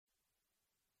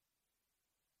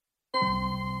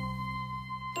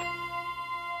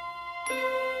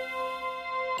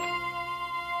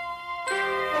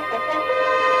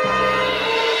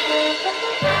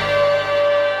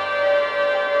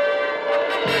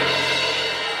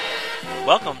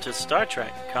Welcome to Star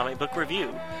Trek Comic Book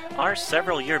Review. Our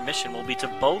several-year mission will be to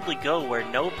boldly go where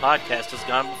no podcast has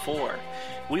gone before.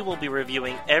 We will be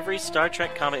reviewing every Star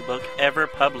Trek comic book ever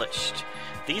published.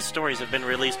 These stories have been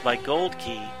released by Gold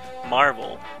Key,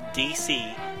 Marvel,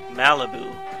 DC,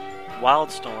 Malibu,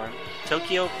 Wildstorm,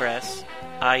 Tokyo Press,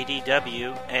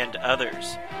 IDW, and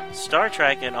others. Star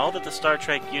Trek and all that the Star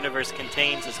Trek universe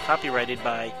contains is copyrighted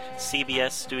by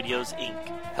CBS Studios, Inc.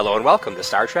 Hello and welcome to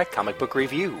Star Trek Comic Book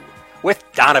Review with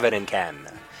Donovan and Ken.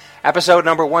 Episode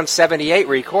number 178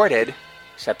 recorded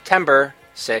September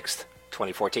 6th,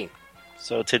 2014.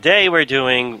 So today we're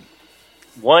doing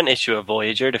one issue of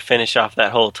Voyager to finish off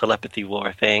that whole telepathy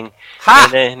war thing. Ha!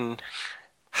 And then...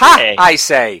 Ha! Hey. I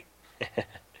say!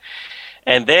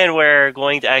 And then we're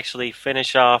going to actually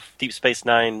finish off Deep Space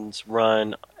Nine's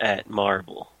run at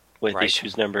Marvel with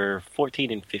issues number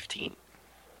 14 and 15.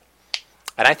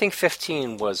 And I think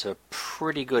 15 was a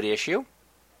pretty good issue.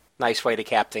 Nice way to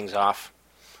cap things off.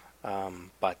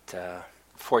 But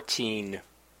 14,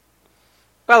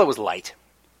 well, it was light.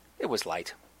 It was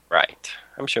light. Right.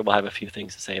 I'm sure we'll have a few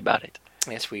things to say about it.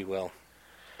 Yes, we will.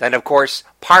 Then, of course,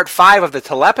 part 5 of the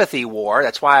telepathy war.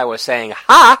 That's why I was saying,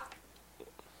 ha!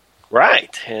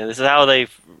 Right. And this is how they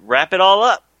wrap it all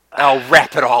up. I'll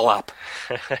wrap it all up.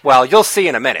 Well, you'll see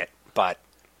in a minute, but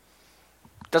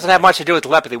it doesn't have much to do with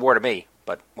telepathy war to me,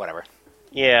 but whatever.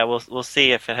 Yeah, we'll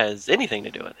see if it has anything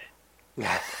to do with it.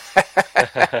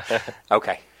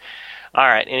 Okay. All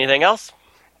right. Anything else?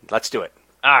 Let's do it.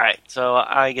 All right. So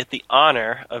I get the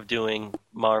honor of doing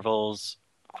Marvel's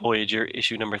Voyager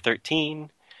issue number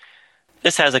 13.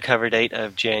 This has a cover date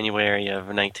of January of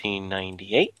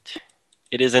 1998.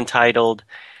 It is entitled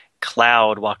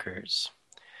Cloud Walkers.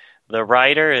 The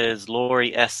writer is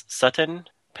Laurie S. Sutton.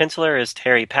 Penciler is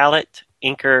Terry Pallett.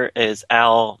 Inker is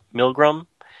Al Milgrom.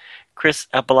 Chris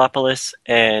Apolopoulos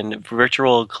and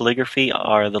Virtual Calligraphy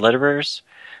are the letterers.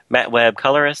 Matt Webb,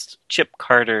 colorist. Chip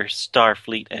Carter,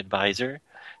 Starfleet advisor.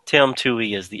 Tim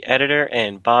Toohey is the editor.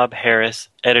 And Bob Harris,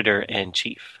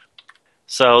 editor-in-chief.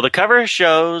 So the cover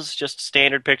shows just a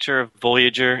standard picture of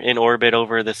Voyager in orbit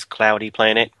over this cloudy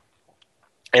planet.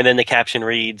 And then the caption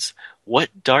reads,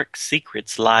 "What dark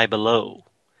secrets lie below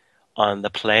on the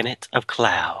planet of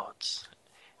clouds?"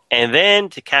 And then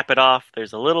to cap it off,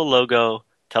 there's a little logo,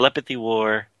 Telepathy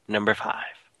War number 5.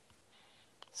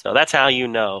 So that's how you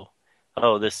know,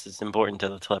 oh, this is important to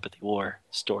the Telepathy War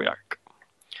story arc.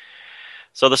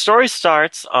 So the story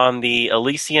starts on the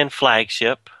Elysian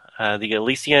flagship. The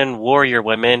Elysian warrior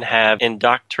women have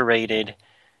indoctrinated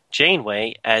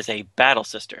Janeway as a battle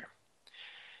sister.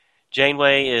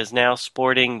 Janeway is now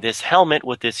sporting this helmet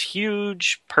with this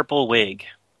huge purple wig.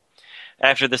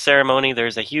 After the ceremony,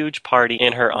 there's a huge party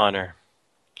in her honor.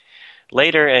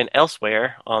 Later and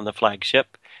elsewhere on the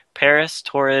flagship, Paris,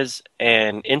 Torres,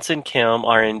 and Ensign Kim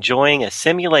are enjoying a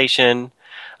simulation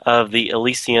of the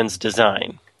Elysian's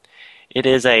design. It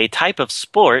is a type of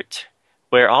sport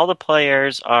where all the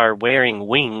players are wearing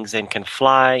wings and can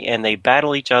fly, and they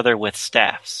battle each other with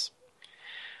staffs.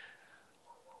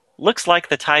 Looks like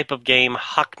the type of game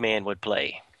Hawkman would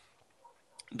play.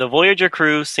 The Voyager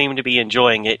crew seem to be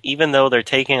enjoying it, even though they're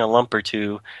taking a lump or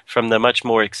two from the much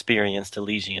more experienced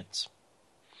Elysians.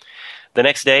 The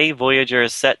next day, Voyager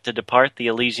is set to depart the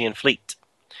Elysian fleet.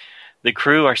 The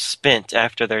crew are spent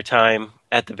after their time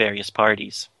at the various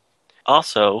parties.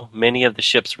 Also, many of the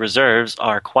ship's reserves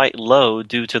are quite low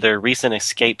due to their recent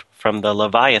escape from the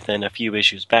Leviathan a few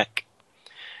issues back.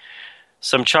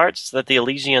 Some charts that the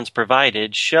Elysians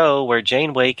provided show where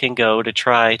Janeway can go to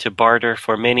try to barter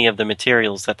for many of the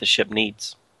materials that the ship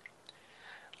needs.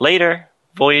 Later,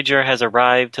 Voyager has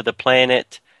arrived to the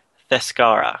planet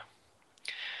Thescara.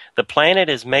 The planet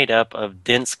is made up of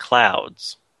dense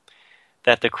clouds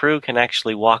that the crew can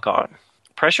actually walk on.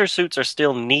 Pressure suits are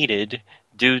still needed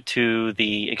due to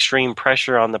the extreme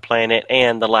pressure on the planet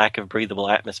and the lack of breathable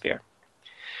atmosphere.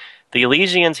 The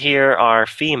Elysians here are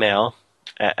female,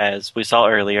 as we saw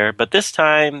earlier, but this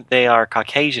time they are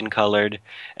Caucasian colored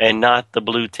and not the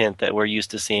blue tint that we're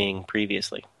used to seeing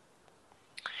previously.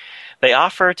 They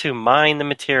offer to mine the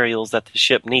materials that the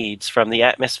ship needs from the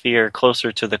atmosphere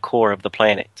closer to the core of the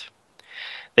planet.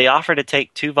 They offer to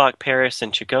take Tuvok, Paris,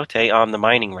 and Chakotay on the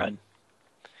mining run.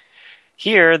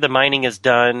 Here, the mining is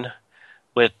done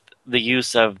with the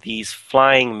use of these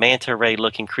flying manta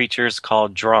ray-looking creatures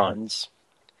called drons.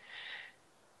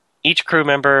 Each crew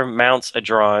member mounts a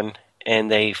dron,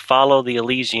 and they follow the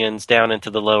Elysians down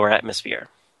into the lower atmosphere.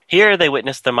 Here they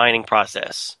witness the mining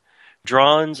process.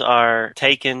 Drons are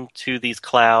taken to these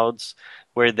clouds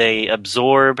where they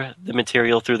absorb the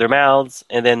material through their mouths,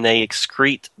 and then they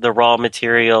excrete the raw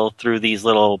material through these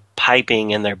little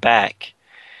piping in their back.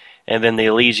 and then the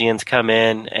Elysians come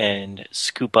in and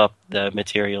scoop up the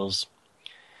materials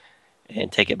and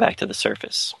take it back to the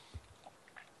surface.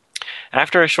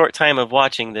 After a short time of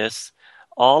watching this,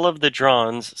 all of the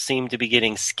Drons seem to be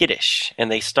getting skittish, and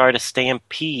they start a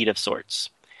stampede of sorts.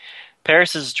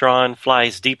 Paris's Dron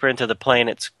flies deeper into the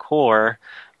planet's core,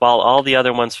 while all the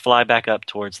other ones fly back up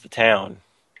towards the town.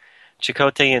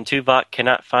 Chakotay and Tuvok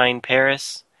cannot find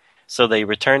Paris, so they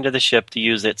return to the ship to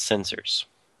use its sensors.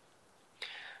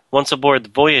 Once aboard the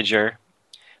Voyager,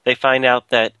 they find out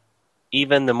that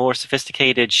even the more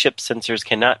sophisticated ship sensors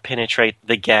cannot penetrate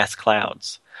the gas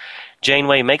clouds.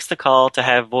 Janeway makes the call to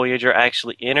have Voyager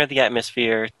actually enter the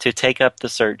atmosphere to take up the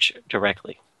search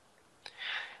directly.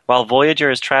 While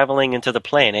Voyager is traveling into the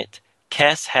planet,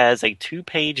 Kes has a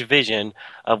 2-page vision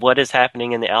of what is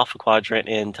happening in the Alpha Quadrant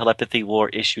in Telepathy War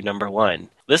issue number 1.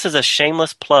 This is a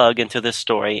shameless plug into this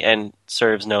story and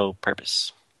serves no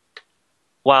purpose.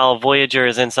 While Voyager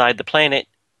is inside the planet,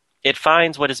 it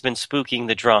finds what has been spooking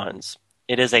the Drons.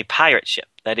 It is a pirate ship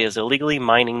that is illegally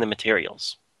mining the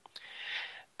materials.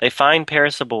 They find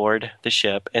Paris aboard the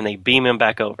ship and they beam him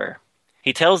back over.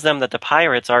 He tells them that the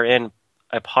pirates are in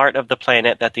a part of the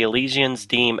planet that the Elysians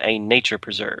deem a nature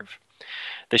preserve.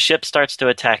 The ship starts to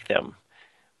attack them,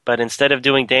 but instead of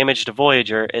doing damage to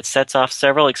Voyager, it sets off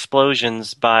several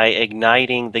explosions by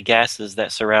igniting the gases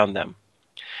that surround them.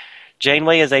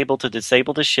 Janeway is able to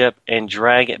disable the ship and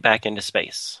drag it back into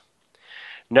space.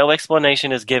 No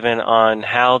explanation is given on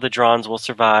how the Drons will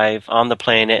survive on the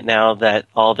planet now that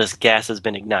all this gas has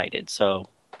been ignited, so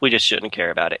we just shouldn't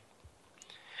care about it.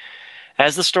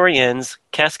 As the story ends,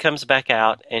 Kes comes back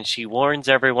out and she warns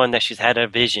everyone that she's had a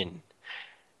vision.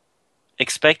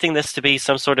 Expecting this to be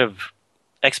some sort of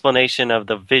explanation of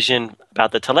the vision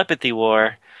about the telepathy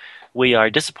war, we are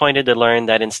disappointed to learn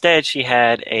that instead she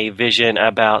had a vision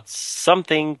about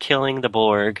something killing the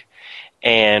Borg,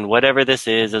 and whatever this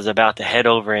is about to head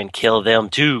over and kill them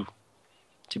too.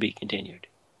 To be continued.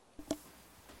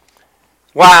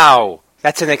 Wow,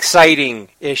 that's an exciting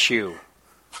issue.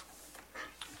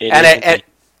 And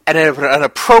an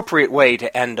appropriate way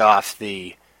to end off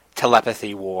the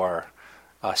telepathy war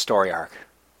story arc.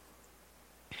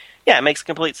 Yeah, it makes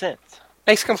complete sense.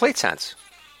 Makes complete sense.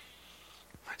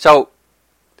 So,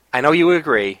 I know you would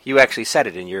agree. You actually said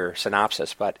it in your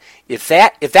synopsis, but if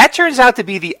that turns out to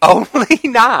be the only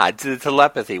nod to the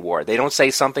telepathy war, they don't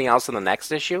say something else in the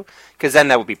next issue, because then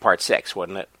that would be part 6,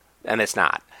 wouldn't it? And it's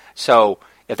not. So,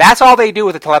 if that's all they do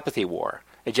with the telepathy war,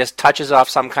 it just touches off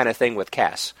some kind of thing with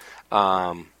Kes.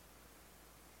 I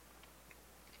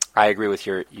agree with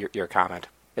your comment.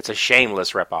 It's a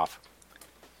shameless ripoff.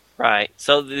 Right.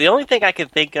 So the only thing I can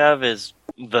think of is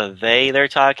the they're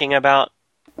talking about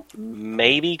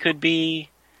maybe could be,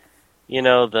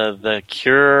 the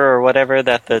cure or whatever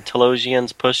that the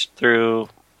Telosians pushed through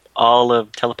all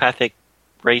of telepathic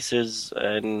races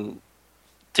and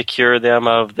to cure them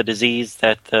of the disease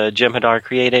that the Jem'Hadar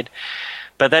created.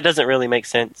 But that doesn't really make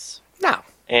sense. No.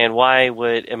 And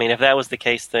if that was the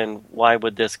case, then why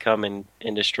would this come and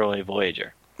destroy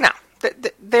Voyager? No.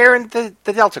 They're in the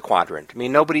Delta Quadrant. I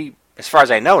mean, nobody, as far as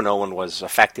I know, no one was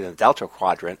affected in the Delta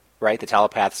Quadrant, right? The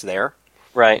telepaths there.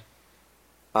 Right.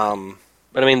 But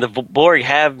the Borg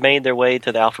have made their way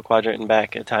to the Alpha Quadrant and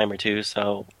back a time or two,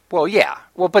 so... Well, yeah.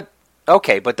 Well, but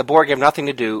the Borg have nothing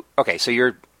to do... Okay,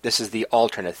 so this is the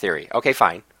alternate theory. Okay,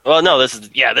 fine. Well, no, this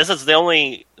is the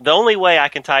only way I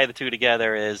can tie the two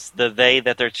together is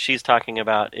that she's talking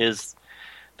about is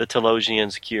the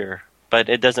Telosians' cure, but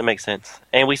it doesn't make sense.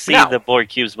 And we see the Borg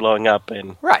cubes blowing up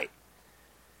and right.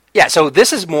 Yeah, so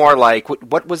this is more like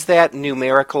what was that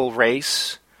numerical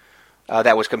race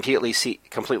that was completely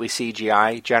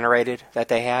CGI generated that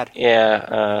they had?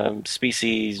 Yeah,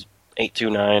 species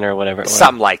 829 or whatever it was.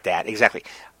 Something like that, exactly.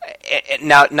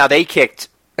 Now they kicked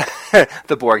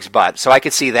the Borg's butt, so I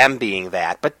could see them being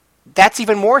that, but that's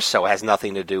even more so has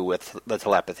nothing to do with the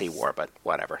telepathy war, but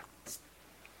whatever.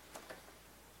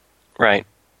 Right.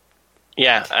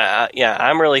 Yeah,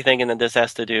 I'm really thinking that this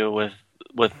has to do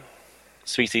with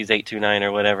species 829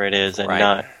 or whatever it is, and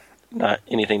right. not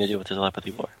anything to do with the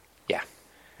telepathy war. Yeah.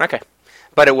 Okay.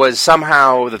 But it was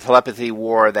somehow the telepathy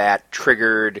war that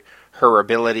triggered her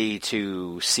ability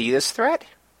to see this threat?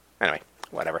 Anyway,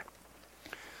 whatever.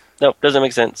 No, doesn't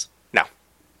make sense. No.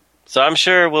 So I'm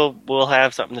sure we'll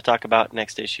have something to talk about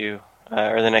next issue,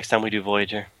 or the next time we do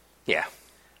Voyager. Yeah.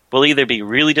 We'll either be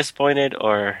really disappointed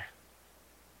or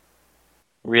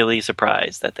really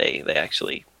surprised that they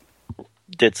actually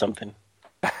did something.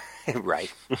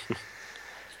 Right.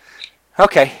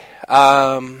 Okay.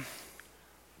 I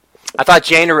thought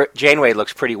Janeway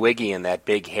looks pretty wiggy in that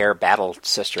big hair battle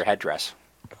sister headdress.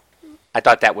 I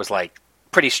thought that was like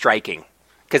pretty striking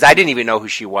because I didn't even know who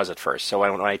she was at first. So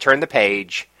when I turned the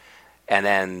page, and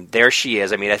then there she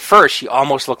is. I mean, at first she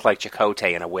almost looked like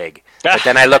Chakotay in a wig, but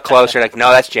then I looked closer, like,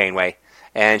 no, that's Janeway,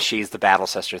 and she's the Battle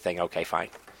Sister thing. Okay, fine.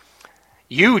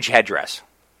 Huge headdress.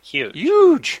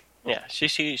 Huge. Yeah, she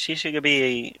should be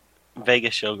a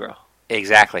Vegas showgirl.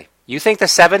 Exactly. You think the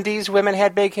 70s women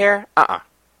had big hair?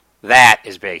 That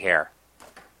is big hair.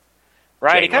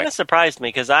 Right, Janeway. It kind of surprised me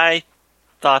because I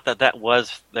thought that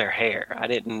was their hair. I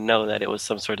didn't know that it was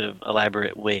some sort of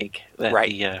elaborate wig that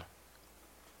the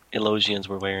Elosians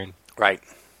were wearing. Right.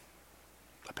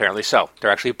 Apparently so.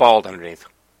 They're actually bald underneath.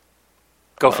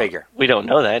 Go figure. We don't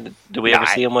know that. Do we ever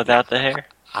see them without the hair?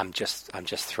 I'm just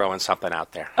throwing something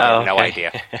out there. I have no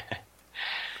idea.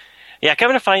 Yeah,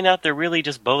 coming to find out they're really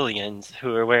just Bolians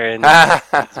who are wearing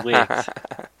these wigs.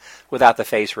 Without the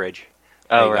face ridge.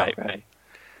 Oh, right.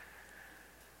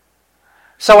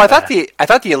 So I thought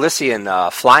the Elysian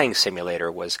flying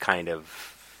simulator was kind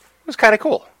of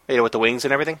cool. You know, with the wings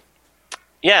and everything.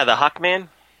 Yeah, the Hawkman.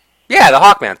 Yeah, the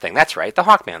Hawkman thing. That's right, the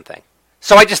Hawkman thing.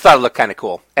 So I just thought it looked kind of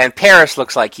cool. And Paris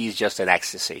looks like he's just in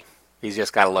ecstasy. He's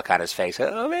just got a look on his face.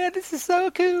 Oh man, this is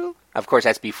so cool. Of course,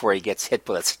 that's before he gets hit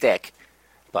with a stick.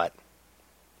 But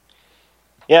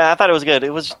yeah, I thought it was good.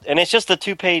 And it's just a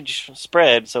 2-page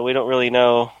spread, so we don't really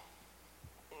know.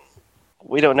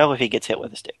 We don't know if he gets hit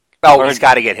with a stick. Oh, he's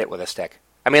got to get hit with a stick.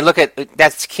 I mean, look at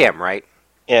that's Kim, right?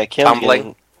 Yeah, Kim's tumbling.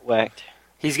 Getting whacked.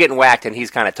 He's getting whacked, and he's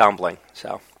kind of tumbling.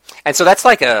 So that's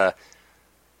like a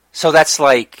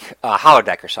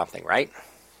holodeck or something, right?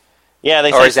 Yeah,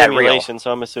 they or say is that simulation, real?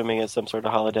 So I'm assuming it's some sort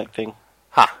of holodeck thing.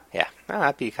 Huh? Yeah,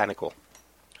 that'd be kind of cool.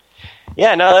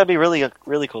 Yeah, no, that'd be really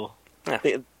cool.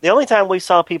 Yeah. The only time we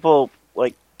saw people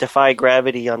like defy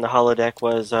gravity on the holodeck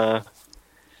was there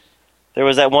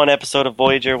was that one episode of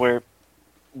Voyager where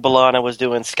B'Elanna was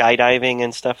doing skydiving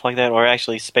and stuff like that, or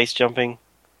actually space jumping.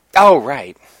 Oh,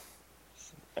 right.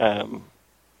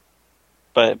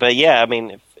 But yeah, I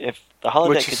mean, if the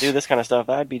holodeck could do this kind of stuff,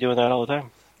 I'd be doing that all the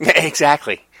time.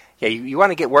 Exactly. Yeah, you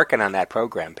want to get working on that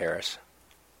program, Paris.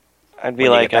 I'd be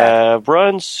like,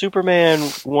 run Superman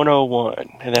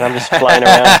 101, and then I'm just flying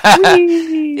around.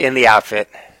 In the outfit.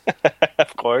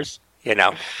 Of course. You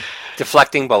know,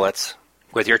 deflecting bullets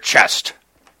with your chest.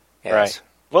 Yes. Right.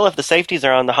 Well, if the safeties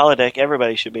are on the holodeck,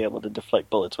 everybody should be able to deflect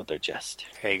bullets with their chest.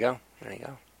 There you go.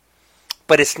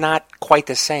 But it's not quite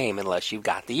the same unless you've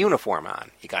got the uniform on.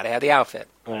 You got to have the outfit.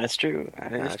 Well, that's true.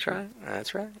 That's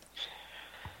right.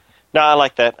 No, I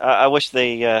like that. I wish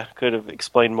they could have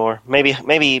explained more.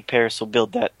 Maybe Paris will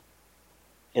build that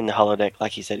in the holodeck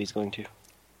like he said he's going to.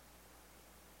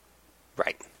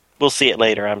 Right. We'll see it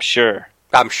later, I'm sure.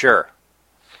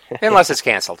 Unless it's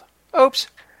canceled. Oops.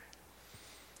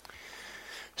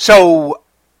 So,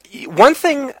 one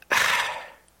thing,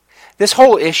 this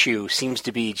whole issue seems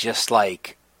to be just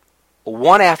like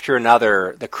one after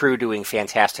another, the crew doing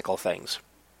fantastical things.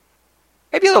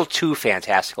 Maybe a little too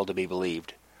fantastical to be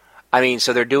believed. I mean,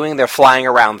 so they're doing their flying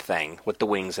around thing with the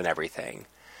wings and everything.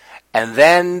 And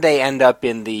then they end up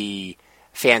in the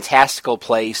fantastical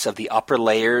place of the upper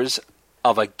layers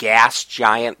of a gas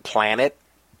giant planet.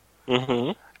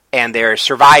 Mm-hmm. And they're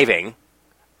surviving,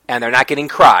 and they're not getting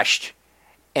crushed,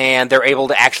 and they're able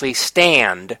to actually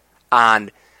stand on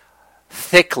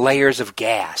thick layers of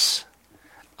gas.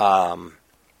 And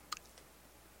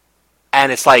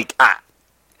it's like,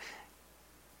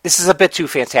 this is a bit too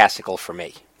fantastical for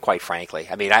me, quite frankly.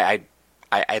 I mean,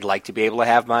 I'd like to be able to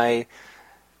have my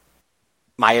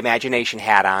imagination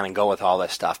hat on and go with all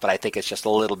this stuff, but I think it's just a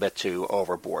little bit too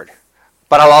overboard.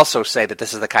 But I'll also say that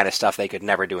this is the kind of stuff they could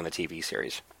never do in the TV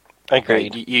series.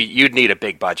 Agreed. You'd need a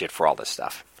big budget for all this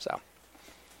stuff. So.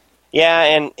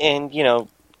 Yeah, and you know,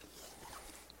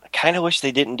 I kind of wish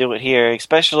they didn't do it here,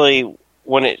 especially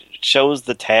when it shows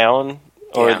the town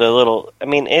or the little. I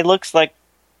mean, it looks like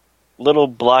little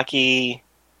blocky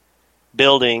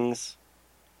buildings,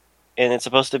 and it's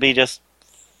supposed to be just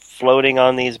floating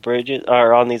on these bridges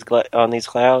or on these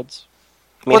clouds.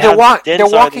 I mean, they're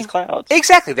walking these clouds.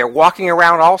 Exactly, they're walking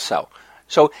around also.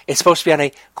 So it's supposed to be on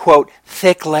a, quote,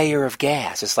 thick layer of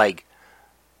gas. It's like,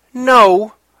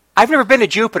 no, I've never been to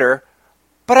Jupiter,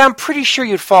 but I'm pretty sure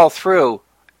you'd fall through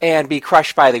and be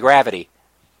crushed by the gravity.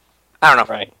 I don't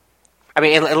know. Right. I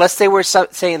mean, unless they were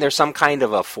saying there's some kind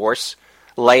of a force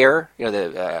layer, you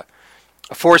know,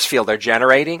 a force field they're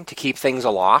generating to keep things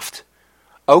aloft.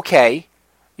 Okay,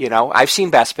 you know, I've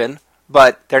seen Bespin,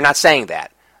 but they're not saying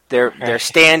that. They're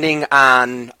standing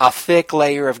on a thick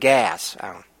layer of gas.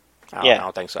 I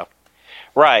don't think so.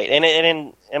 Right,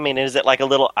 and I mean, is it like a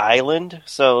little island?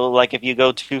 So, like, if you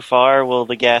go too far, will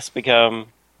the gas become,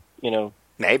 you know,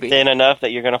 Maybe. thin enough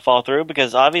that you're going to fall through?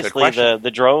 Because obviously question.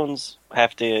 the drones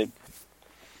have to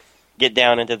get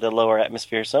down into the lower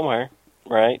atmosphere somewhere,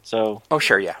 right? So Oh,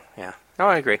 sure, yeah. No,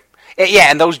 I agree.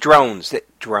 Yeah, and those drones.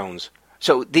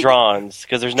 So the drones,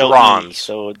 because there's no Drones. E,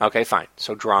 so Okay, fine.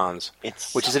 So drones,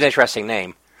 it's which is an interesting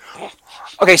name.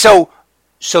 Okay, so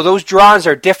those drones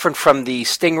are different from the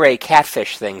stingray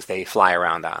catfish things they fly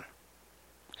around on.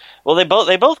 well,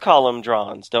 they both call them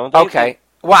drones, don't they? Okay.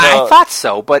 Well, So- I thought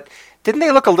so, but didn't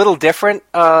they look a little different?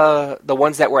 The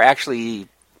ones that were actually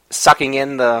sucking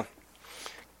in the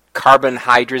carbon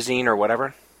hydrazine or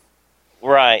whatever.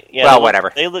 Right. Yeah. Well, they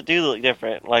whatever. Do look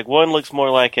different. Like one looks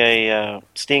more like a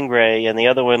stingray, and the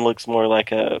other one looks more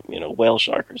like a whale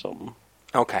shark or something.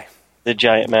 Okay. The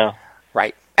giant mouth.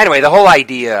 Right. Anyway, the whole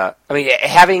idea. I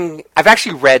mean, I've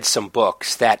actually read some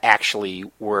books that actually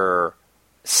were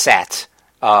set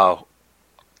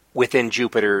within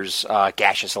Jupiter's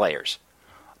gaseous layers,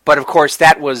 but of course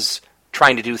that was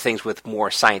trying to do things with more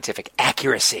scientific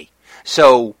accuracy.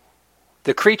 So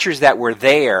the creatures that were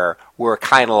there were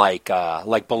kind of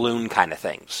like balloon kind of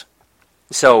things.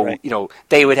 So Right.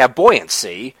 They would have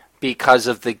buoyancy because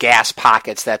of the gas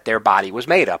pockets that their body was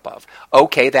made up of.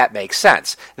 Okay, that makes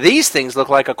sense. These things look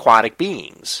like aquatic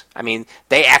beings. I mean,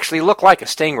 they actually look like a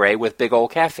stingray with big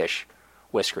old catfish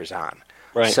whiskers on.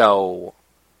 Right. So,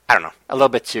 I don't know, a little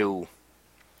bit too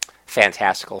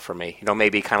fantastical for me.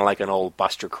 Maybe kind of like an old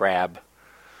Buster Crab,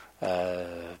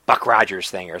 Buck Rogers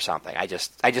thing or something. I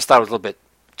just thought it was a little bit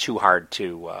too hard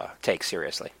to take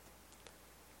seriously.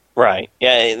 Right.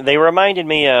 Yeah. They reminded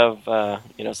me of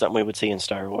something we would see in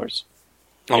Star Wars.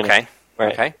 Okay.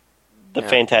 Right. Okay. The Yeah.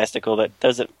 fantastical that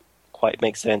doesn't quite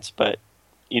make sense, but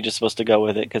you're just supposed to go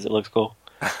with it because it looks cool.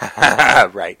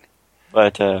 Right.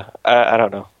 But I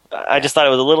don't know. I just thought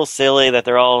it was a little silly that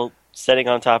they're all sitting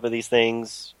on top of these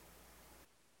things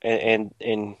and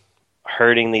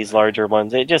hurting these larger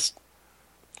ones. It's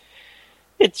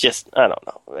just I don't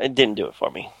know. It didn't do it for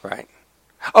me. Right.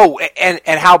 Oh, and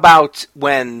how about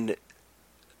when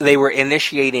they were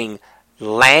initiating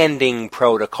landing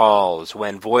protocols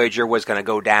when Voyager was going to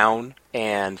go down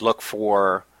and look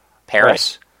for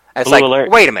Paris? It's Blue like,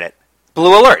 alert. wait a minute.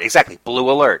 Blue alert. Exactly.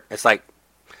 Blue alert. It's like,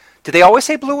 did they always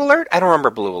say blue alert? I don't remember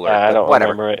blue alert. I but don't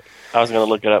whatever. remember it. I was going to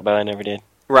look it up, but I never did.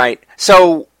 Right.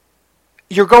 So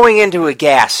you're going into a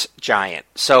gas giant.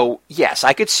 So, yes,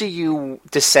 I could see you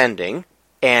descending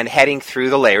and heading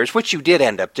through the layers, which you did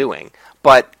end up doing.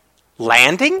 But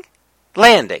landing?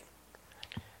 Landing.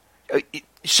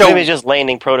 So Maybe it's just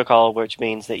landing protocol, which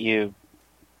means that you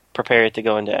prepare it to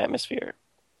go into atmosphere.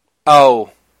 Oh,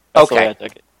 That's the way I okay.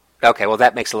 took it. Okay, well,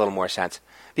 that makes a little more sense.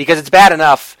 Because it's bad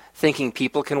enough thinking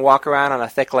people can walk around on a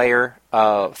thick layer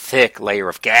of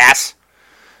gas.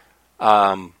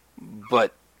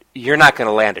 But you're not going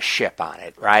to land a ship on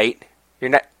it, right? You're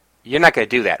not going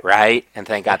to do that, right? And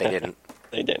thank God they didn't.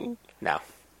 They didn't. No.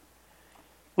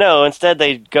 No, instead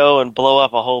they go and blow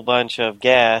up a whole bunch of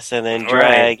gas and then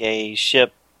drag a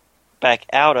ship back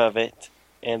out of it,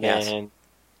 and Yes. then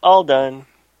all done.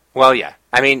 Well, yeah.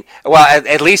 I mean, well,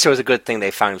 at least it was a good thing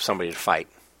they found somebody to fight.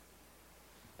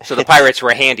 So the pirates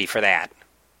were handy for that.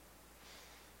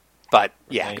 But,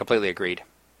 yeah, Right. completely agreed.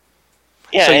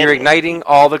 Yeah, So you're and- igniting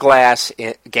all the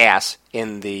gas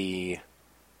in the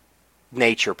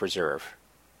nature preserve.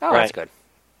 Oh, that's Right. good.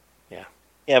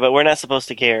 Yeah, but we're not supposed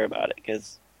to care about it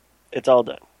because it's all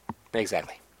done.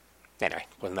 Exactly. Anyway,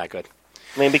 wasn't that good?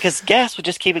 I mean, because gas would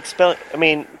just keep expelling. I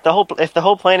mean, if the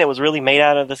whole planet was really made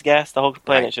out of this gas, the whole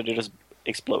planet Right. should have just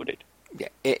exploded. Yeah,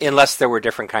 unless there were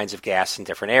different kinds of gas in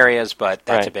different areas, but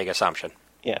that's a Right. big assumption.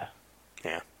 Yeah.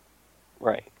 Yeah.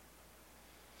 Right.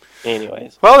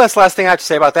 Anyways, Well, that's the last thing I have to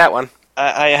say about that one.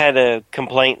 I had a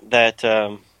complaint that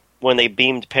when they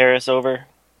beamed Paris over,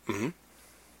 Mhm.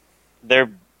 they're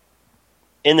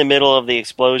in the middle of the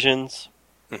explosions,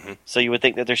 Mhm. so you would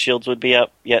think that their shields would be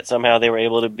up, yet somehow they were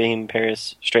able to beam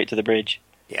Paris straight to the bridge.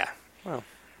 Yeah. Well,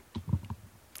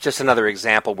 just another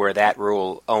example where that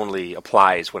rule only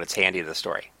applies when it's handy to the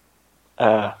story.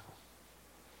 And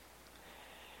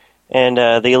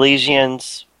the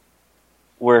Elysians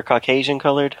were Caucasian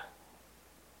colored.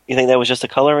 You think that was just a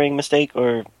coloring mistake,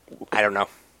 or I don't know.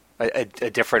 A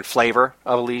different flavor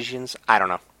of Elysians? I don't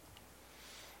know.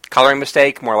 Coloring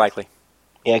mistake? More likely.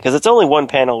 yeah? Because it's only one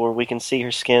panel where we can see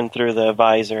her skin through the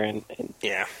visor, and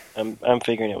Yeah. I'm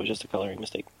figuring it was just a coloring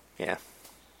mistake. Yeah.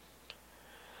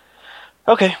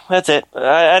 Okay, that's it.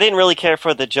 I didn't really care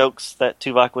for the jokes that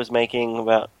Tuvok was making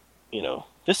about,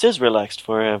 this is relaxed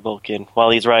for a Vulcan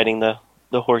while he's riding the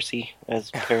horsey,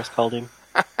 as Paris called him.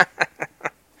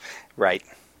 Right.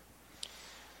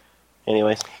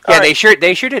 Anyways, Yeah, all right.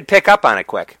 they sure did pick up on it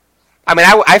quick. I mean,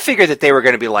 I figured that they were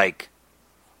going to be like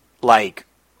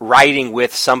riding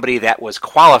with somebody that was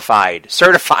qualified,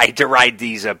 certified to ride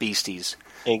these beasties.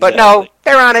 Exactly. But no,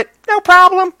 they're on it. No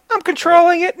problem. I'm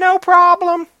controlling it. No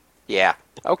problem. Yeah.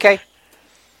 Okay.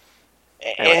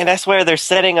 And I swear they're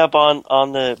setting up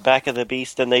on the back of the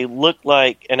beast, and they look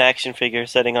like an action figure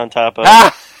sitting on top of.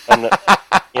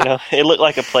 It looked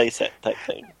like a playset type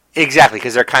thing. Exactly,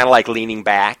 because they're kind of like leaning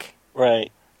back.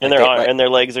 Right. And their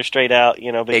legs are straight out,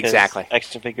 because exactly.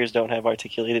 action figures don't have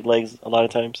articulated legs a lot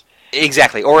of times.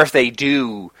 Exactly. Or if they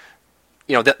do,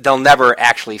 they'll never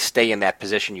actually stay in that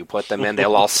position you put them in.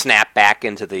 They'll all snap back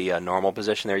into the normal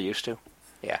position they're used to.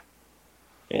 Yeah.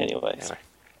 Anyways. Anyway.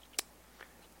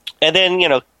 And then,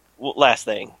 last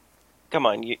thing. Come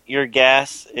on, your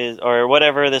gas is, or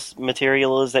whatever this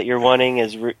material is that you're wanting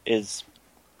is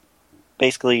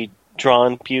basically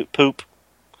drawn poop.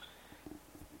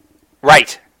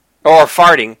 Right. Or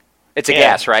farting. It's a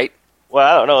gas, right? Well,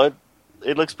 I don't know.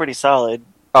 It looks pretty solid.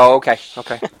 Oh, okay.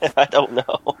 Okay. I don't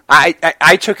know.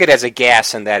 I took it as a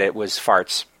gas and that it was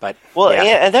farts, but well,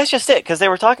 yeah, and that's just it, because they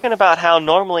were talking about how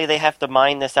normally they have to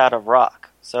mine this out of rock.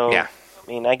 So, yeah. I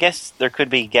mean, I guess there could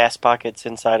be gas pockets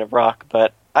inside of rock,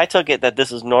 but I took it that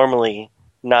this is normally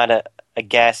not a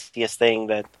gaseous thing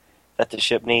that the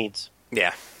ship needs.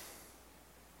 Yeah.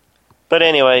 But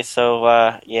anyway,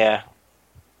 so, yeah.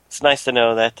 It's nice to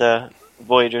know that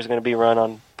Voyager is going to be run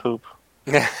on poop.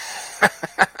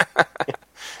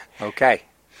 Okay.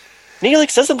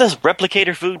 Neelix, doesn't this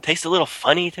replicator food taste a little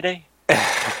funny today? All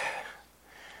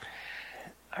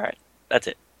right, that's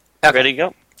it. Okay. Ready to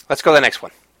go? Let's go to the next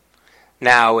one.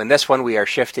 Now, in this one, we are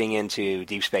shifting into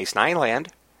Deep Space Nine land,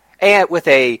 and with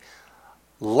a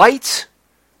light,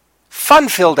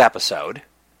 fun-filled episode,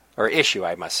 or issue,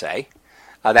 I must say,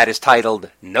 that is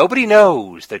titled, Nobody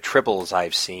Knows the Tribbles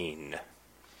I've Seen.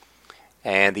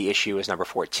 And the issue is number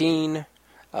 14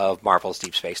 of Marvel's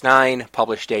Deep Space Nine.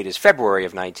 Published date is February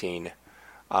of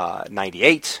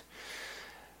 1998.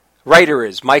 Writer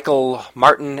is Michael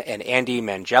Martin and Andy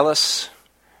Mangelis.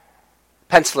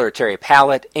 Penciler Terry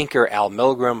Pallett. Inker Al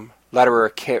Milgram.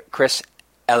 Letterer Chris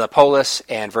Elipolis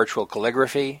and virtual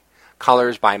calligraphy.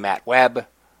 Colors by Matt Webb.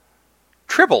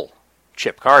 Tribble,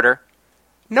 Chip Carter.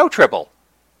 No Tribble,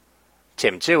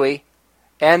 Tim Toohey,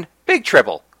 and Big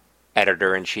Tribble,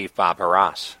 Editor-in-Chief Bob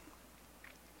Harras.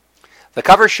 The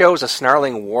cover shows a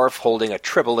snarling Worf holding a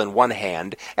Tribble in one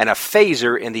hand and a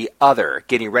phaser in the other,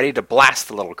 getting ready to blast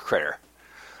the little critter.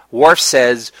 Worf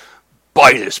says,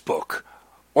 "Buy this book,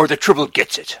 or the Tribble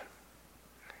gets it."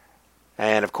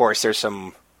 And of course, there's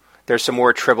some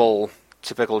more Tribble,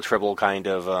 typical Tribble kind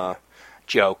of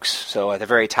jokes. So at the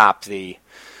very top, the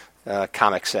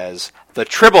comic says, "The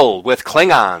Tribble with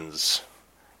Klingons."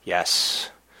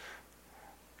 Yes.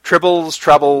 Tribbles,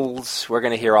 troubles, we're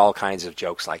going to hear all kinds of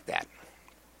jokes like that.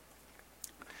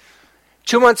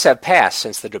 2 months have passed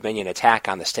since the Dominion attack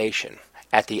on the station,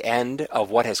 at the end of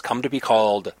what has come to be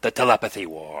called the Telepathy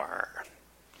War.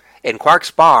 In Quark's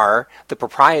bar, the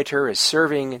proprietor is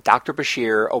serving Dr.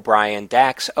 Bashir, O'Brien,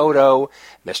 Dax, Odo,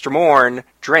 Mr. Morn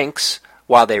drinks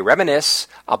while they reminisce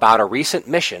about a recent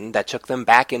mission that took them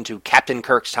back into Captain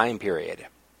Kirk's time period.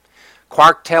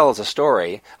 Quark tells a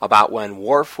story about when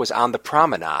Worf was on the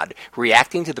promenade,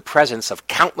 reacting to the presence of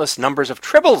countless numbers of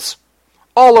Tribbles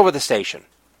all over the station.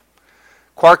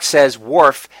 Quark says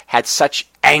Worf had such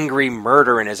angry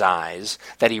murder in his eyes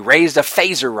that he raised a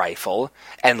phaser rifle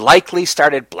and likely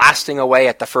started blasting away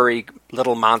at the furry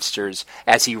little monsters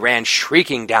as he ran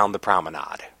shrieking down the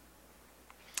promenade.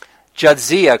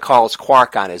 Jadzia calls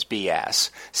Quark on his BS,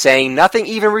 saying nothing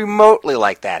even remotely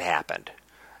like that happened.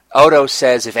 Odo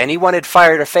says if anyone had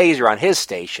fired a phaser on his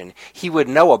station, he would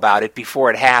know about it before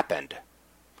it happened.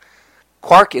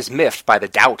 Quark is miffed by the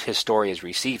doubt his story is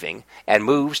receiving and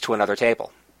moves to another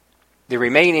table. The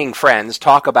remaining friends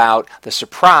talk about the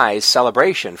surprise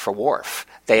celebration for Worf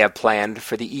they have planned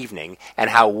for the evening and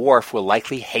how Worf will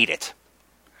likely hate it.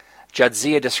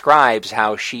 Jadzia describes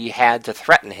how she had to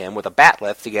threaten him with a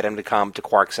bat'leth to get him to come to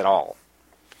Quark's at all.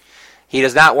 He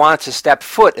does not want to step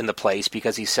foot in the place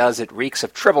because he says it reeks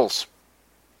of Tribbles.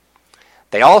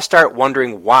 They all start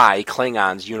wondering why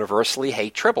Klingons universally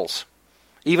hate Tribbles.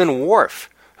 Even Worf,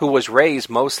 who was raised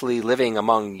mostly living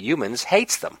among humans,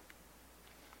 hates them.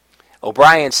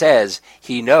 O'Brien says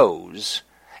he knows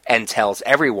and tells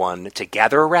everyone to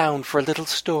gather around for a little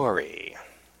story.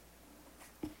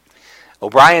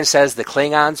 O'Brien says the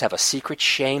Klingons have a secret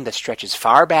shame that stretches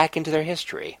far back into their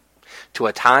history, to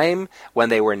a time when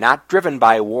they were not driven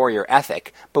by warrior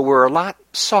ethic, but were a lot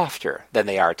softer than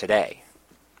they are today.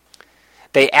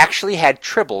 They actually had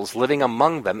Tribbles living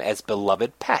among them as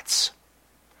beloved pets.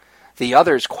 The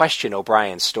others question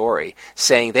O'Brien's story,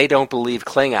 saying they don't believe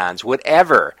Klingons would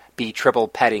ever be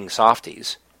triple-petting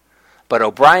softies. But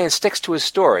O'Brien sticks to his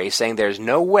story, saying there's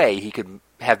no way he could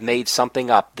have made something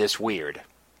up this weird.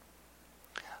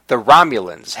 The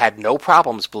Romulans had no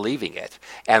problems believing it,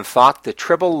 and thought the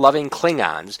tribble-loving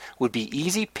Klingons would be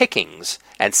easy pickings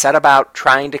and set about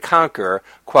trying to conquer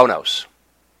Kronos.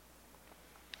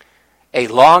 A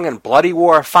long and bloody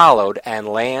war followed on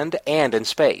land and in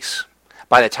space.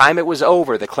 By the time it was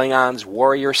over, the Klingons'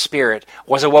 warrior spirit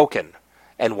was awoken,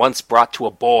 and once brought to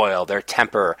a boil, their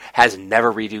temper has never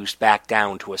reduced back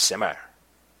down to a simmer.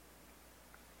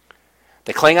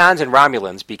 The Klingons and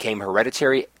Romulans became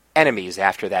hereditary enemies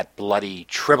after that bloody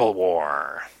Tribble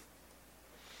War.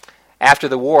 After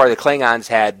the war, the Klingons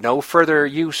had no further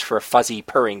use for fuzzy,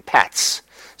 purring pets,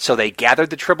 so they gathered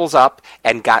the Tribbles up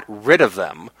and got rid of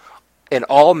them in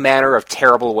all manner of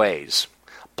terrible ways.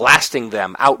 Blasting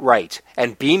them outright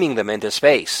and beaming them into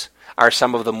space are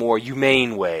some of the more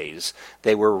humane ways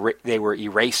they were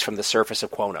erased from the surface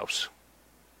of Kronos.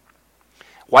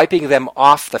 Wiping them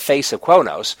off the face of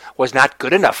Kronos was not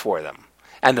good enough for them,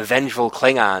 and the vengeful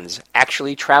Klingons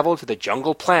actually traveled to the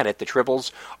jungle planet the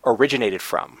Tribbles originated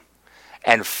from,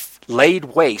 and laid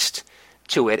waste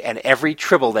to it and every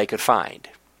Tribble they could find.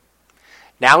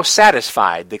 Now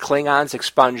satisfied, the Klingons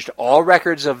expunged all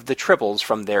records of the Tribbles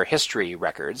from their history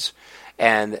records,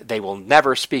 and they will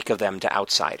never speak of them to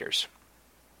outsiders.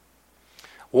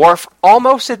 Worf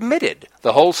almost admitted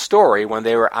the whole story when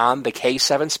they were on the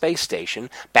K-7 space station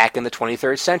back in the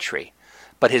 23rd century,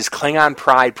 but his Klingon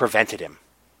pride prevented him.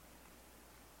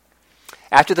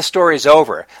 After the story is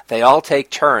over, they all take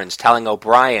turns telling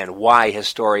O'Brien why his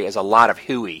story is a lot of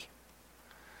hooey.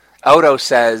 Odo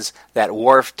says that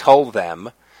Worf told them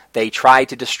they tried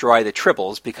to destroy the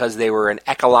Tribbles because they were an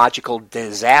ecological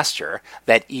disaster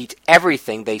that eat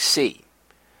everything they see,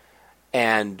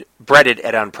 and bred it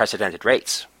at unprecedented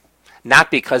rates,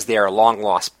 not because they are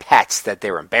long-lost pets that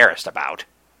they're embarrassed about.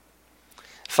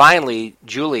 Finally,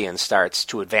 Julian starts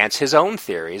to advance his own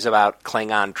theories about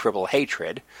Klingon Tribble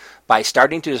hatred by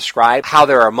starting to describe how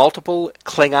there are multiple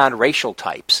Klingon racial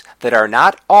types that are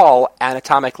not all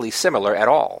anatomically similar at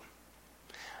all.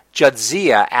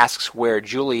 Jadzia asks where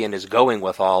Julian is going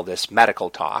with all this medical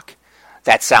talk.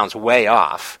 That sounds way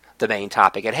off the main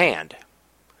topic at hand.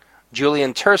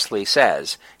 Julian tersely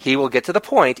says he will get to the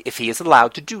point if he is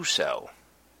allowed to do so.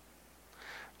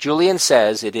 Julian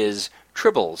says it is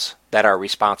Tribbles that are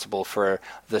responsible for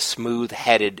the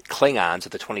smooth-headed Klingons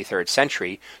of the 23rd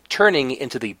century turning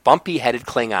into the bumpy-headed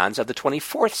Klingons of the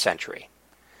 24th century.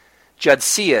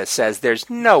 Jadzia says there's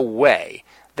no way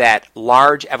that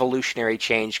large evolutionary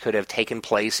change could have taken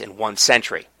place in 1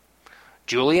 century.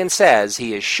 Julian says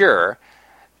he is sure,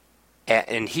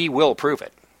 and he will prove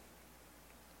it.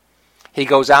 He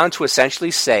goes on to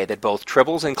essentially say that both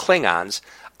Tribbles and Klingons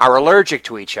are allergic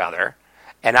to each other,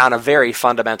 and on a very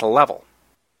fundamental level.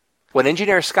 When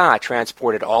Engineer Scott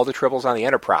transported all the Tribbles on the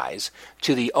Enterprise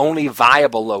to the only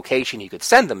viable location he could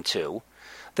send them to,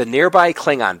 the nearby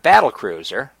Klingon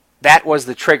battlecruiser, that was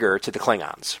the trigger to the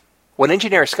Klingons. When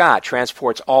Engineer Scott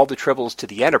transports all the Tribbles to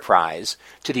the Enterprise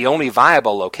to the only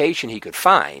viable location he could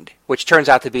find, which turns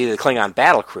out to be the Klingon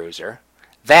battlecruiser,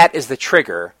 that is the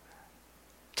trigger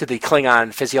to the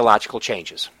Klingon physiological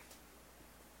changes.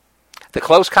 The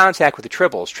close contact with the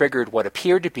Tribbles triggered what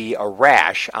appeared to be a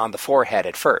rash on the forehead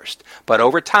at first, but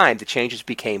over time the changes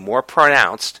became more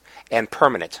pronounced and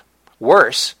permanent.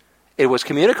 Worse, it was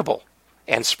communicable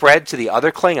and spread to the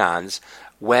other Klingons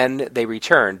when they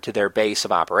returned to their base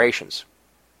of operations.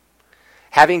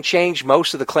 Having changed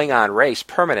most of the Klingon race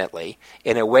permanently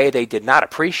in a way they did not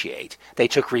appreciate, they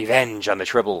took revenge on the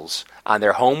Tribbles on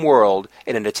their home world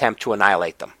in an attempt to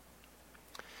annihilate them.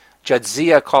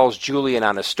 Jadzia calls Julian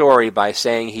on a story by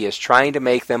saying he is trying to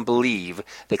make them believe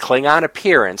the Klingon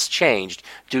appearance changed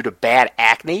due to bad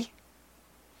acne.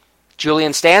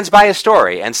 Julian stands by his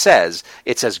story and says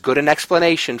it's as good an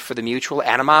explanation for the mutual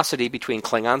animosity between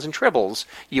Klingons and Tribbles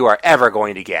you are ever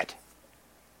going to get.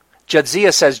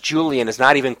 Jadzia says Julian is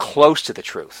not even close to the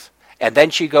truth, and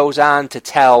then she goes on to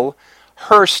tell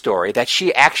her story that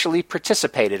she actually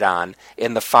participated on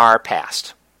in the far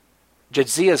past.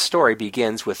 Jadzia's story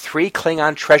begins with 3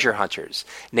 Klingon treasure hunters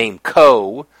named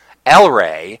Ko,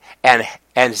 Elray, and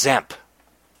Zemp.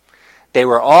 They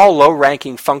were all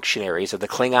low-ranking functionaries of the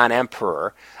Klingon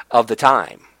Emperor of the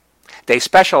time. They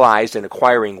specialized in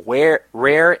acquiring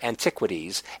rare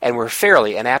antiquities and were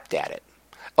fairly inept at it.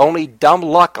 Only dumb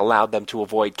luck allowed them to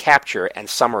avoid capture and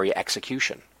summary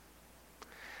execution.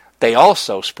 They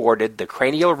also sported the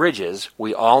cranial ridges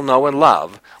we all know and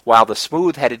love, while the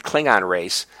smooth-headed Klingon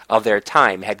race of their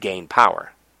time had gained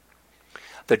power.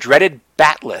 The dreaded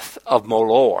Batleth of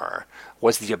Molor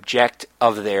was the object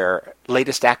of their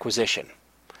latest acquisition,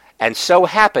 and so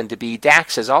happened to be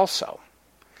Dax's also.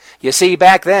 You see,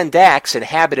 back then Dax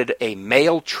inhabited a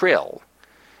male trill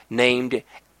named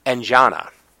Enjana,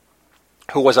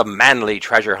 who was a manly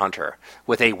treasure hunter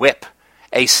with a whip,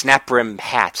 a snap-brim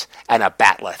hat, and a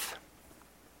batleth.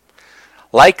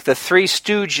 Like the three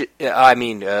Klingons,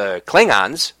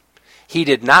 he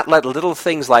did not let little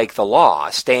things like the law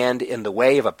stand in the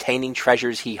way of obtaining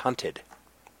treasures he hunted.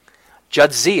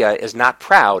 Jadzia is not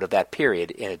proud of that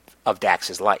period of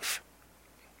Dax's life.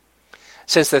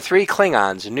 Since the three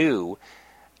Klingons knew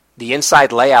the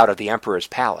inside layout of the Emperor's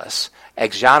palace,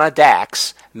 Exjana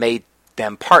Dax made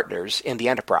them partners in the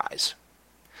enterprise.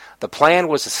 The plan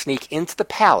was to sneak into the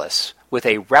palace with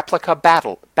a replica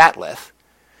batleth,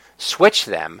 switch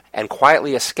them, and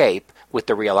quietly escape with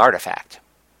the real artifact.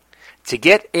 To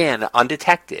get in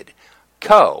undetected,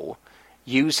 Ko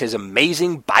used his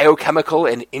amazing biochemical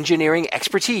and engineering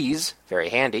expertise, very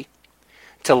handy,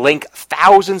 to link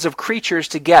thousands of creatures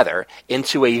together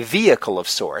into a vehicle of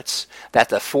sorts that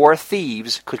the four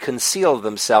thieves could conceal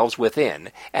themselves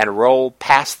within and roll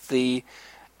past the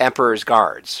Emperor's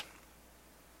guards.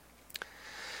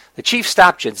 The chief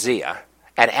stopped Jadzia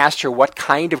and asked her what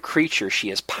kind of creature she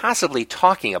is possibly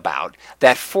talking about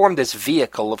that formed this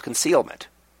vehicle of concealment.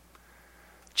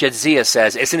 Jadzia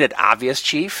says, "Isn't it obvious,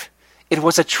 Chief? It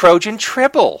was a Trojan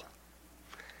tribble."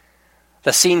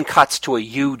 The scene cuts to a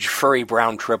huge furry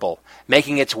brown tribble,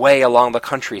 making its way along the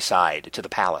countryside to the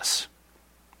palace.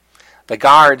 The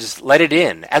guards let it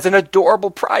in as an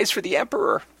adorable prize for the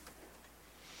Emperor.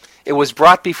 It was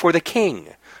brought before the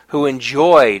king, who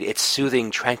enjoyed its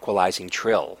soothing, tranquilizing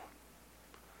trill.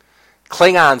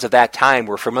 Klingons of that time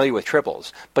were familiar with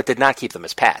tribbles, but did not keep them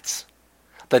as pets.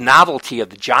 The novelty of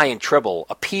the giant tribble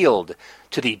appealed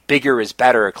to the bigger is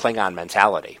better Klingon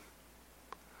mentality.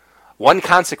 One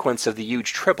consequence of the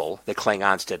huge tribble the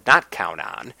Klingons did not count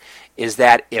on is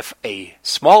that if a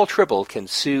small tribble can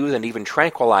soothe and even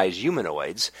tranquilize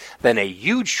humanoids, then a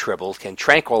huge tribble can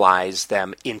tranquilize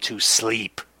them into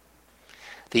sleep.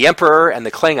 The Emperor and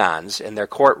the Klingons in their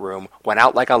courtroom went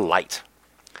out like a light.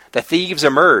 The thieves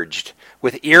emerged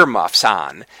with earmuffs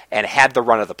on and had the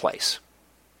run of the place.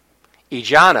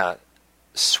 Ijana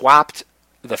swapped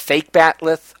the fake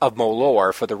batleth of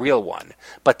Molor for the real one,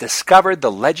 but discovered the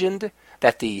legend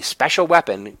that the special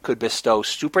weapon could bestow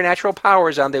supernatural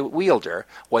powers on the wielder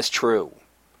was true.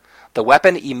 The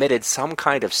weapon emitted some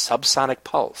kind of subsonic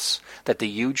pulse that the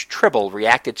huge tribble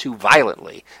reacted to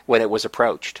violently when it was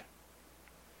approached.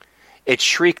 It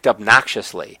shrieked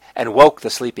obnoxiously and woke the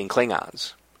sleeping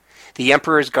Klingons. The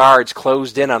Emperor's guards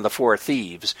closed in on the four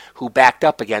thieves, who backed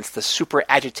up against the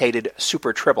super-agitated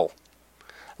Super Tribble.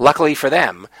 Luckily for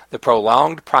them, the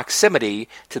prolonged proximity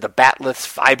to the batleth's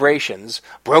vibrations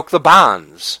broke the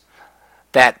bonds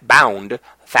that bound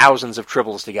thousands of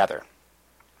tribbles together.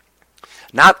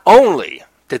 Not only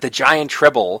did the giant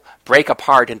tribble break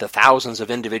apart into thousands of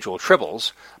individual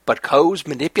tribbles, but Ko's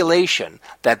manipulation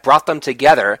that brought them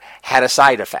together had a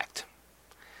side effect.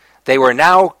 They were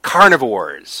now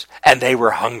carnivores, and they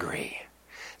were hungry.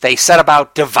 They set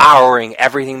about devouring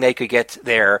everything they could get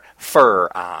their fur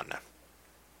on.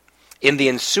 In the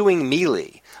ensuing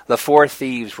melee, the four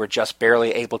thieves were just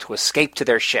barely able to escape to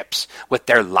their ships with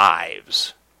their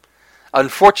lives.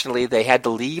 Unfortunately, they had to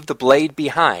leave the blade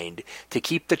behind to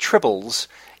keep the tribbles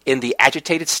in the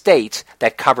agitated state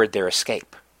that covered their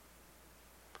escape.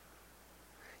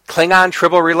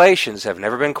 Klingon-tribble relations have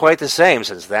never been quite the same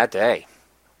since that day.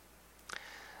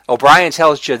 O'Brien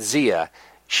tells Jadzia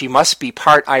she must be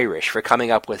part Irish for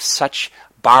coming up with such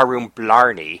barroom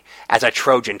blarney as a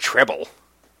Trojan tribble.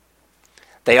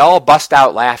 They all bust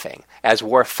out laughing as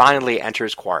Worf finally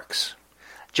enters Quark's.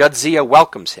 Jadzia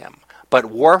welcomes him, but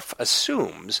Worf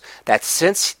assumes that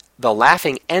since the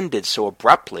laughing ended so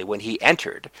abruptly when he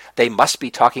entered, they must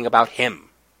be talking about him.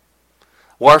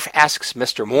 Worf asks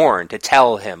Mr. Morn to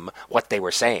tell him what they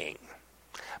were saying.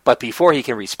 But before he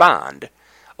can respond,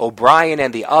 O'Brien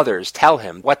and the others tell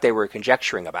him what they were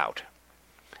conjecturing about.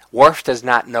 Worf does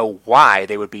not know why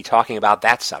they would be talking about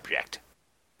that subject.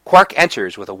 Quark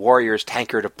enters with a warrior's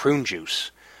tankard of prune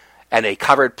juice and a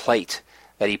covered plate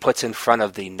that he puts in front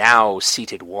of the now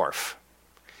seated Worf.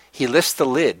 He lifts the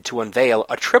lid to unveil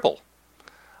a tribble.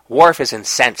 Worf is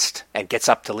incensed and gets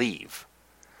up to leave.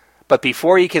 But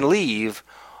before he can leave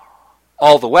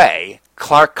all the way,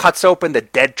 Clark cuts open the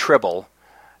dead tribble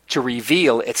to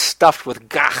reveal it's stuffed with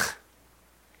gagh.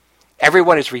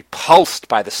 Everyone is repulsed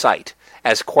by the sight,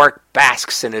 as Quark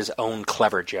basks in his own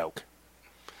clever joke.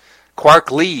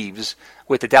 Quark leaves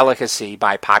with the delicacy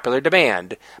by popular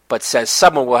demand, but says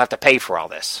someone will have to pay for all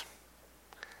this.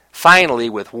 Finally,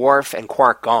 with Worf and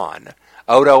Quark gone,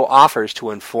 Odo offers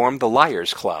to inform the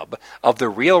Liars Club of the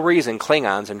real reason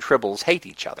Klingons and Tribbles hate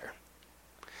each other.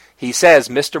 He says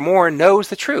Mr. Morn knows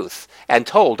the truth and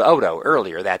told Odo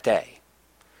earlier that day.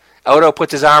 Odo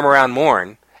puts his arm around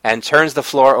Morn and turns the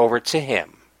floor over to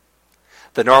him.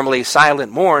 The normally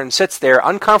silent Morn sits there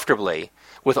uncomfortably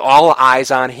with all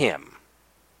eyes on him.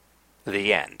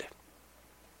 The end.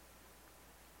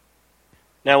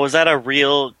 Now, was that a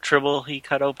real Tribble he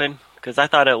cut open? Because I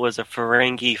thought it was a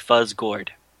Ferengi fuzz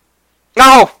gourd.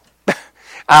 No!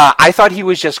 I thought he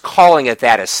was just calling it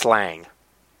that as slang.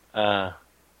 So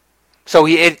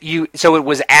it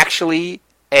was actually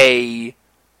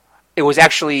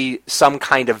some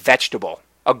kind of vegetable,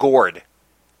 a gourd.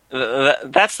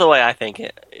 That's the way I think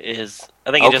it is.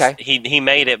 I think he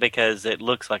made it because it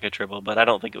looks like a Tribble, but I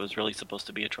don't think it was really supposed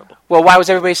to be a Tribble. Well, why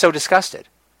was everybody so disgusted?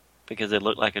 Because it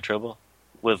looked like a Tribble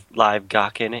with live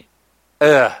gawk in it.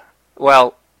 Ugh.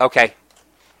 Well, okay.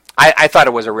 I thought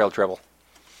it was a real Tribble.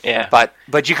 Yeah.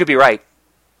 But you could be right.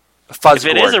 Fuzz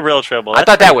if it gourd. is a real Tribble, I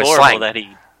thought that was slang. That he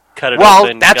cut it well,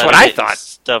 open. That's what I thought.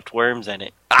 Stuffed worms in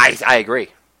it. I agree.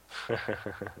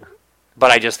 But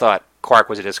I just thought Quark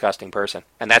was a disgusting person,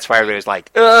 and that's why everybody was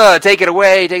like, "Ugh, take it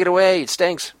away, it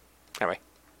stinks." Anyway.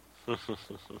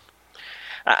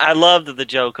 I loved the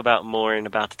joke about Morn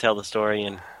about to tell the story,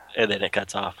 and then it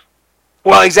cuts off.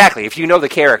 Well, exactly. If you know the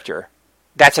character,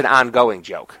 that's an ongoing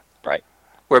joke. Right.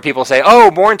 Where people say, "Oh,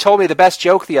 Morn told me the best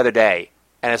joke the other day."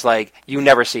 And it's like, you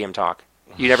never see him talk.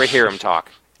 You never hear him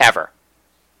talk. Ever.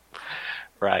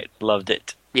 Right. Loved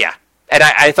it. Yeah. And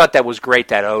I thought that was great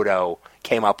that Odo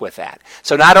came up with that.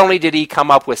 So not only did he come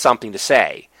up with something to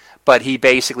say, but he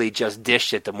basically just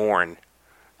dished it to Morn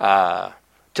to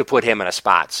put him in a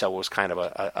spot. So it was kind of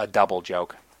a double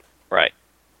joke. Right.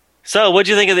 So what'd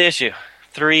you think of the issue?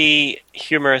 3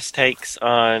 humorous takes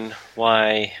on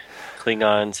why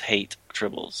Klingons hate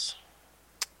Tribbles.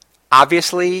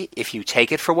 Obviously, if you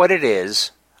take it for what it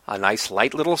is, a nice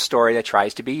light little story that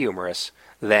tries to be humorous,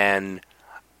 then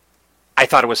I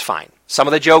thought it was fine. Some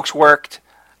of the jokes worked,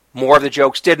 more of the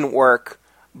jokes didn't work,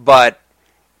 but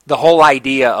the whole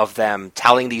idea of them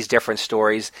telling these different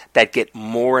stories that get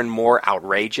more and more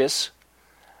outrageous,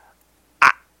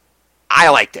 I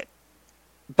liked it.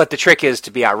 But the trick is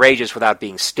to be outrageous without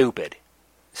being stupid.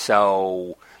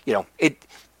 So,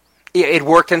 it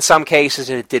worked in some cases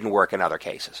and it didn't work in other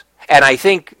cases. And I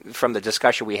think from the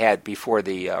discussion we had before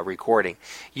the recording,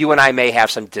 you and I may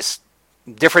have some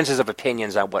differences of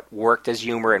opinions on what worked as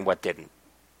humor and what didn't.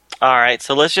 All right,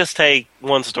 so let's just take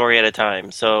one story at a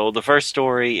time. So the first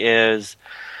story is,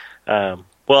 I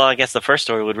guess the first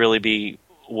story would really be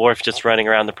Worf just running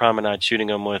around the promenade shooting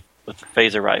them with a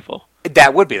phaser rifle.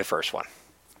 That would be the first one.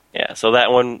 Yeah, so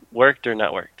that one worked or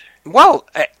not worked? Well,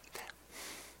 I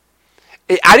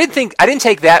didn't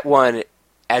take that one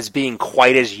as being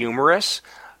quite as humorous,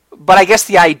 but I guess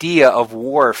the idea of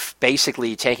Worf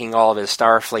basically taking all of his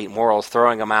Starfleet morals,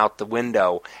 throwing them out the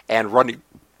window, and running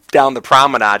down the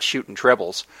promenade shooting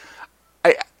Tribbles,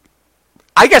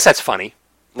 I guess that's funny.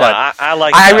 But no, I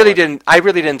like. I really didn't. I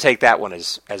really didn't take that one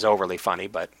as overly funny.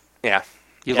 But yeah,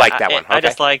 you liked that one. Okay. I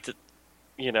just liked,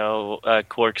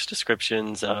 Quark's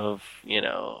descriptions of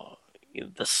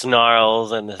the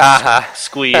snarls and the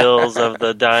squeals of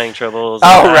the dying Tribbles.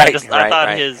 Oh, right. I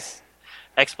thought his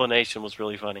explanation was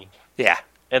really funny. Yeah.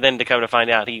 And then to come to find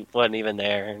out he wasn't even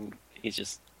there, and he's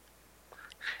just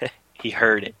he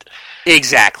heard it.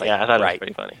 Exactly. Yeah, I thought it was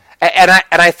pretty funny. And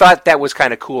I thought that was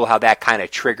kind of cool how that kind of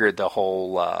triggered the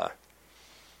whole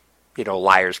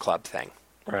Liars Club thing.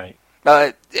 Right.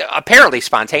 Apparently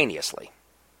spontaneously.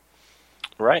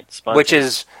 Right. Which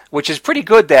is pretty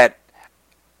good that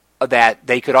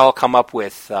they could all come up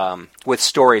with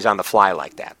stories on the fly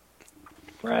like that.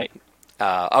 Right.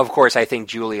 Of course, I think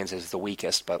Julian's is the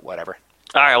weakest, but whatever.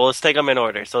 All right, well, let's take them in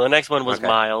order. So the next one was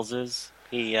Miles's.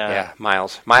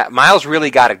 Miles. Miles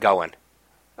really got it going.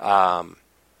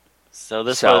 So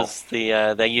this was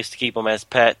they used to keep them as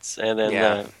pets, and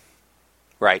then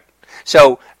right.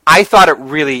 So I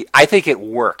think it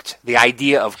worked. The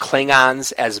idea of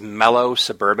Klingons as mellow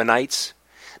suburbanites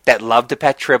that love to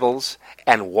pet Tribbles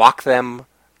and walk them,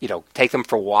 take them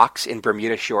for walks in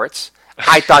Bermuda shorts.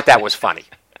 I thought that was funny.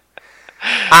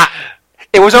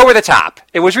 It was over the top.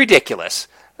 It was ridiculous.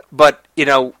 But,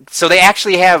 so they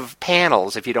actually have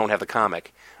panels, if you don't have the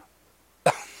comic,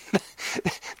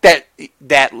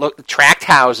 that look tract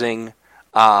housing,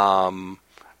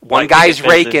 one guy's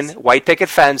raking white picket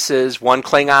fences, one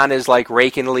Klingon is like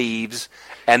raking leaves,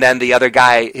 and then the other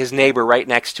guy, his neighbor right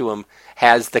next to him,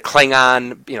 has the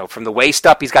Klingon, from the waist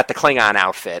up, he's got the Klingon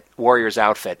outfit, warrior's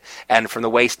outfit, and from the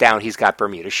waist down, he's got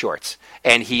Bermuda shorts,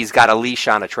 and he's got a leash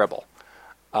on a Tribble.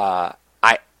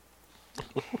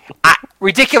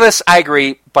 Ridiculous, I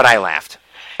agree, but I laughed.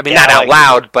 I mean, not out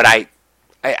loud, but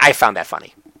I found that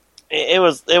funny. It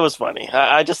was funny.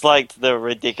 I just liked the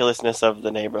ridiculousness of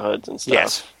the neighborhoods and stuff.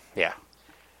 Yes, yeah.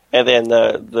 And then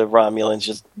the Romulans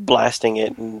just blasting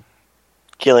it and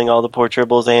killing all the poor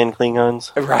Tribbles and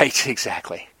Klingons. Right,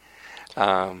 exactly.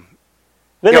 Then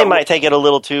they might take it a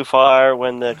little too far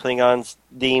when the Klingons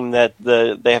deem that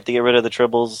they have to get rid of the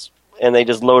Tribbles, and they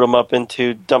just load them up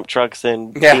into dump trucks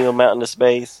and beam them out into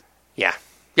space. Yeah.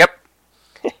 Yep.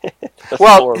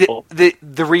 Well,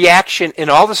 the reaction in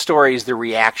all the stories, the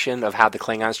reaction of how the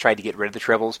Klingons tried to get rid of the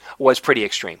Tribbles was pretty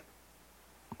extreme.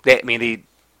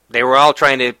 They were all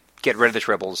trying to get rid of the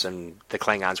Tribbles, and the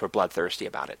Klingons were bloodthirsty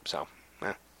about it. So,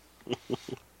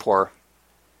 poor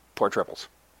Tribbles.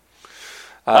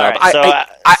 Right,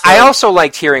 I also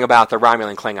liked hearing about the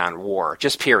Romulan-Klingon war,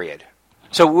 just period.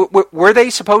 So were they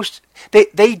supposed to...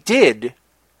 They did...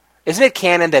 Isn't it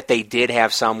canon that they did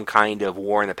have some kind of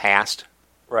war in the past?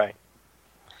 Right.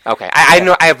 Okay.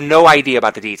 I have no idea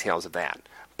about the details of that.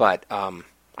 But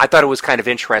I thought it was kind of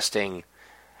interesting.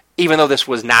 Even though this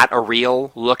was not a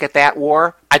real look at that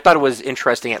war, I thought it was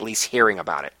interesting at least hearing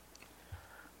about it.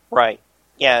 Right.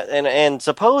 Yeah, and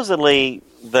supposedly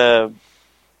the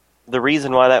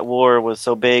reason why that war was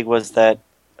so big was that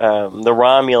the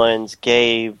Romulans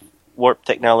gave warp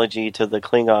technology to the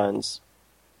Klingons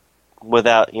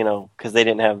without, because they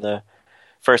didn't have the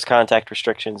first contact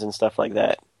restrictions and stuff like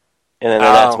that. And then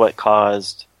that's what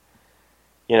caused,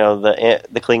 the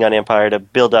Klingon Empire to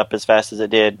build up as fast as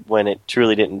it did when it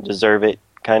truly didn't deserve it,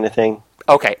 kind of thing.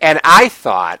 Okay, and I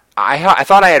thought I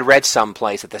had read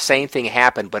someplace that the same thing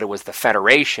happened, but it was the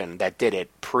Federation that did it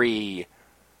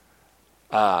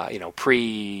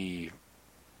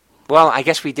Well, I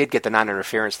guess we did get the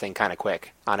non-interference thing kind of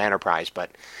quick on Enterprise, but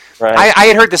right. I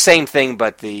had heard the same thing,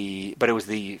 but it was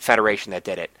the Federation that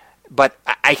did it. But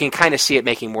I can kind of see it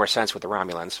making more sense with the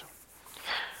Romulans.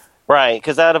 Right,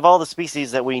 because out of all the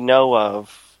species that we know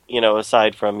of,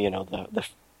 aside from it's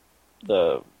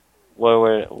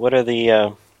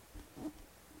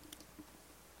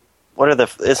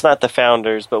not the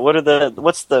founders, but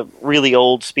what's the really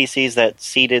old species that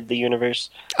seeded the universe?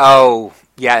 Oh,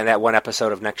 yeah, in that one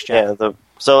episode of Next Gen. Yeah,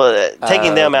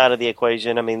 taking them out of the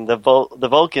equation, I mean, the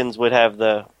Vulcans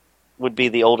would be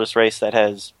the oldest race that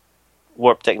has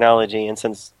warp technology, and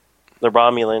since the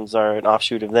Romulans are an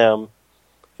offshoot of them,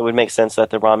 it would make sense that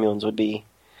the Romulans would be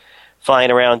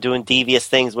flying around doing devious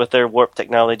things with their warp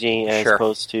technology as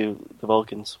opposed to the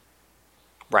Vulcans.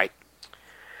 Right.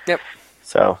 Yep.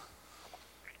 So,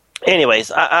 anyways,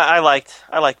 I liked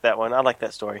that one. I liked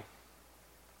that story.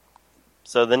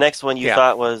 So the next one you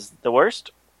thought was the worst?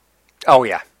 Oh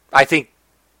yeah, I think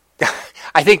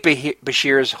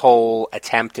Bashir's whole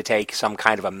attempt to take some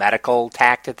kind of a medical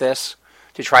tact at this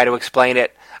to try to explain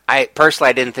it. I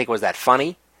didn't think it was that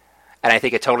funny, and I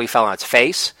think it totally fell on its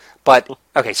face. But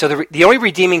okay, so the only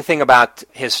redeeming thing about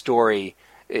his story,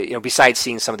 besides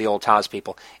seeing some of the old Taz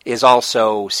people, is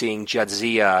also seeing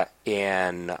Jadzia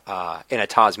in a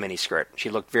Taz miniskirt. She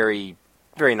looked very,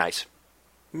 very nice.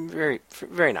 Very,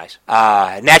 very nice.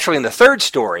 Naturally, in the third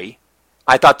story,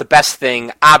 I thought the best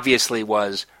thing, obviously,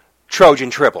 was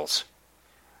Trojan Tribbles.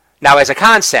 Now, as a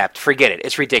concept, forget it.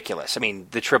 It's ridiculous. I mean,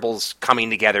 the Tribbles coming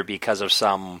together because of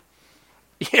some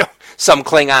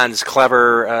Klingon's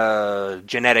clever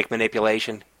genetic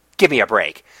manipulation. Give me a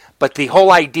break. But the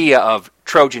whole idea of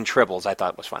Trojan Tribbles, I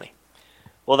thought was funny.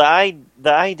 Well,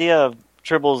 the idea of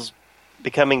Tribbles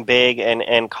becoming big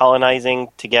and colonizing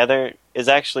together is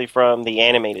actually from the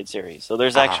animated series. So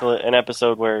there's actually an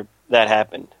episode where that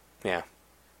happened. Yeah.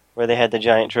 Where they had the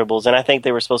giant Tribbles, and I think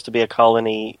they were supposed to be a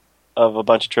colony of a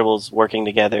bunch of Tribbles working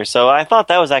together. So I thought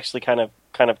that was actually kind of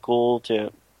cool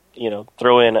to,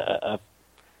 throw in a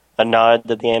nod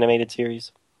to the animated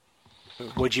series.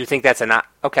 Would you think that's a nod?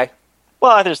 Okay.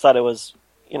 Well, I just thought it was,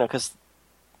 because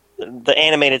the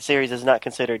animated series is not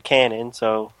considered canon,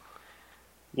 so,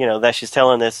 that she's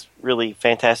telling this really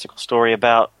fantastical story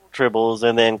about Tribbles,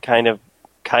 and then kind of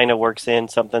works in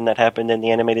something that happened in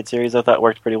the animated series. I thought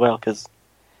worked pretty well, because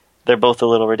they're both a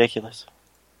little ridiculous.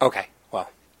 Okay, well.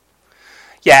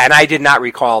 Yeah, and I did not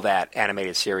recall that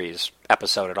animated series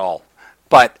episode at all.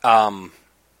 But I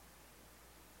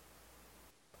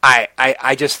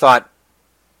just thought,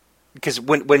 because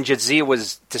when Jadzia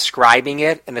was describing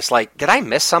it, and it's like, did I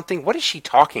miss something? What is she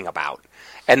talking about?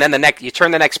 And then you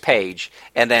turn the next page,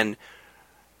 and then,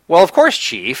 well, of course,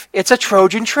 Chief, it's a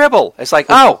Trojan Tribble. It's like,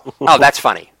 oh, that's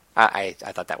funny. I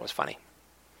thought that was funny.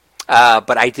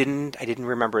 But I didn't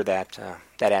remember that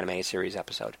animated series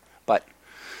episode. But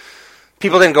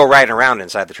people didn't go riding around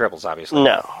inside the Tribbles, obviously.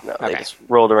 No, they just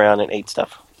rolled around and ate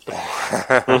stuff. Is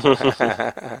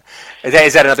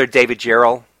that another David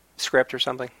Jarrell script or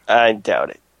something? I doubt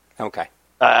it. Okay.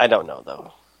 I don't know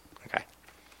though. Okay.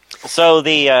 So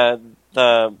the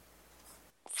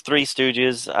Three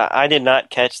Stooges, I did not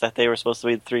catch that they were supposed to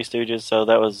be the Three Stooges, so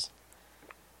that was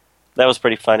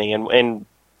pretty funny. And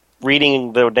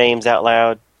reading the names out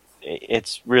loud,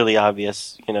 it's really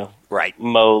obvious, Right.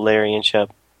 Moe, Larry, and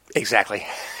Shep. Exactly.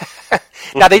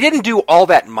 Now they didn't do all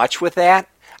that much with that.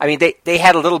 I mean, they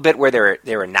had a little bit where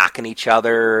they were knocking each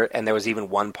other, and there was even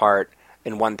one part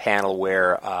in one panel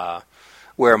where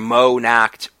Moe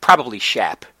knocked probably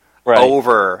Shep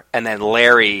over, and then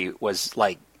Larry was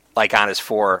like on his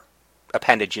four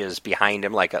appendages behind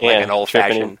him, like an old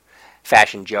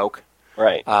fashion joke.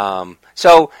 Right.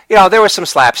 So there was some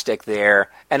slapstick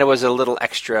there, and it was a little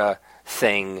extra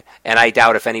thing, and I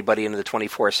doubt if anybody in the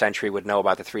 24th century would know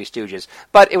about the Three Stooges,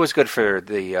 but it was good for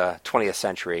the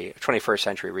 21st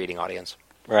century reading audience.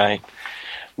 Right.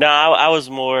 No, I was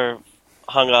more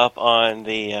hung up on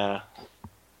the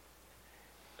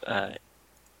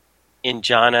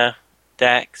Injana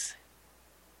Dax.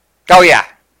 Oh yeah,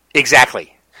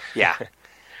 exactly. Yeah.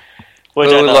 Who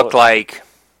looked like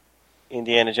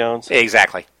Indiana Jones.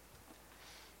 Exactly.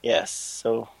 Yes.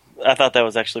 So I thought that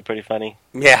was actually pretty funny.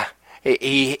 Yeah.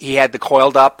 He had the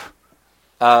coiled up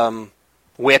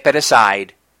whip at his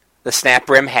side, the snap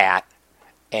brim hat,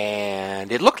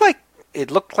 and it looked like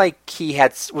he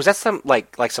had, was that some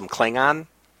like some Klingon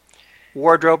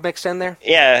wardrobe mixed in there?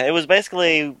 Yeah, it was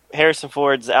basically Harrison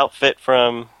Ford's outfit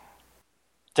from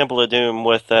Temple of Doom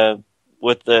with the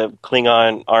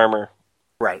Klingon armor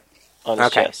right on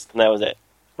his chest, and that was it.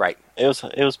 Right. It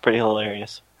was pretty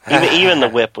hilarious. Even the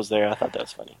whip was there. I thought that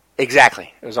was funny.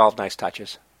 Exactly. It was all nice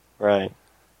touches. Right.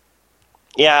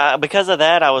 Yeah, because of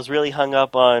that, I was really hung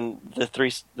up on the Three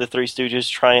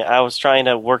Stooges. I was trying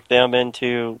to work them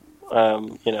into,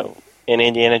 an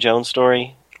Indiana Jones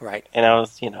story. Right. And I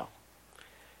was,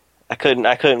 I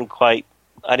couldn't quite.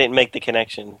 I didn't make the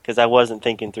connection because I wasn't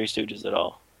thinking Three Stooges at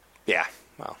all. Yeah.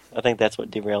 Well, I think that's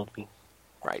what derailed me.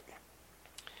 Right.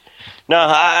 No,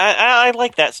 I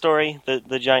like that story,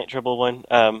 the Giant Tribble one.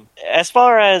 As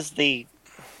far as the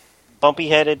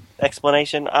bumpy-headed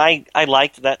explanation, I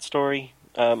liked that story,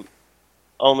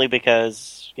 only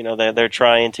because they're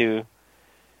trying to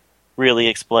really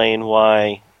explain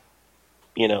why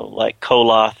like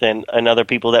Koloth and other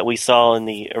people that we saw in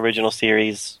the original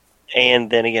series, and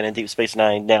then again in Deep Space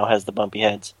Nine, now has the bumpy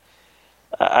heads.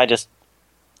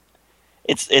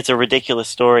 It's a ridiculous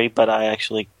story, but I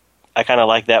kind of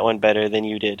like that one better than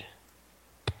you did.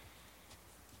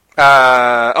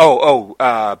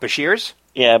 Bashir's?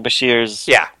 Yeah, Bashir's.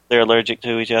 Yeah. They're allergic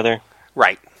to each other.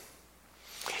 Right.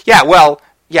 Yeah, well,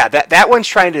 yeah, that one's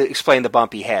trying to explain the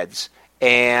bumpy heads,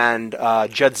 and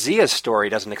Jadzia's story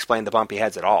doesn't explain the bumpy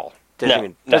heads at all.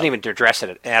 Doesn't even address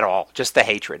it at all, just the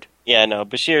hatred. Yeah, no,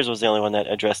 Bashir's was the only one that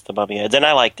addressed the bumpy heads, and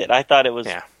I liked it. I thought it was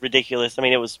ridiculous. I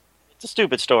mean, it's a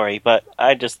stupid story, but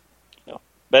I just,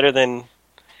 better than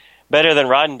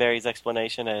Roddenberry's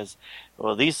explanation as,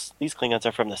 well, these Klingons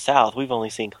are from the south. We've only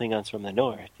seen Klingons from the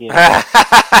north.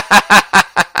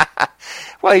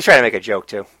 Well, he's trying to make a joke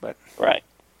too, but right.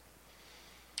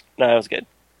 No, that was good.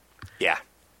 Yeah,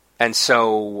 and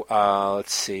so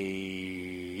let's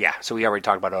see. Yeah, so we already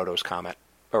talked about Odo's comment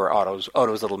or Odo's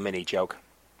little mini joke.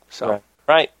 So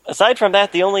right. Aside from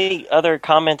that, the only other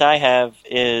comment I have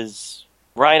is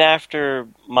right after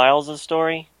Miles'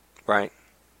 story. Right.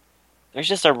 There's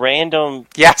just a random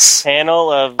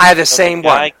panel of I have the same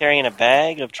guy one carrying a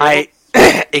bag of tribbles.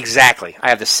 Exactly. I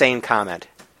have the same comment.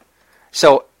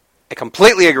 So I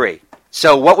completely agree.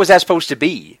 So what was that supposed to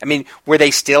be? I mean, were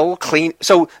they still clean?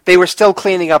 So they were still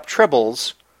cleaning up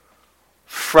tribbles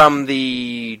from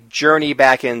the journey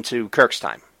back into Kirk's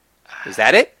time. Is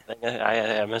that it?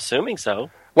 I'm assuming so.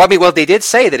 Well, they did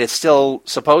say that it's still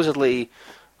supposedly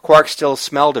Quark still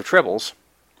smelled of tribbles.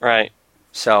 Right.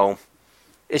 So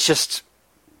it's just,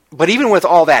 but even with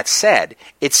all that said,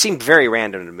 it seemed very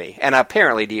random to me, and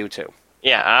apparently to you too.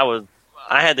 Yeah,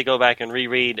 I had to go back and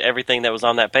reread everything that was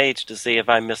on that page to see if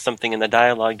I missed something in the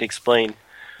dialogue to explain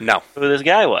who this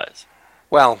guy was.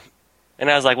 Well,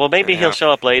 and I was like, well, maybe he'll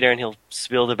show up later and he'll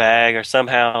spill the bag, or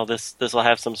somehow this will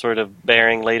have some sort of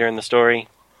bearing later in the story.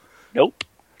 Nope.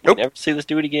 You never see this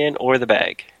dude again or the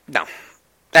bag. No.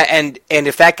 And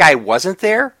if that guy wasn't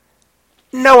there,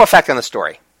 no effect on the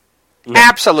story.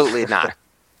 Absolutely not.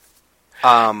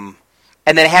 And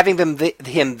then having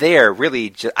him there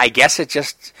really, I guess it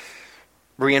just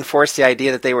reinforced the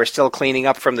idea that they were still cleaning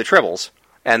up from the Tribbles,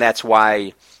 and that's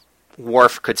why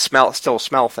Worf could still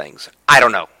smell things. I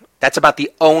don't know. That's about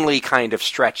the only kind of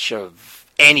stretch of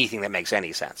anything that makes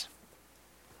any sense.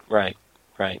 Right.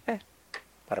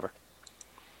 Whatever.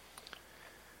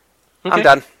 Okay. I'm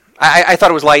done. I thought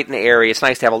it was light and airy. It's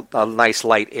nice to have a nice,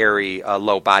 light, airy,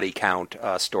 low body count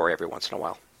story every once in a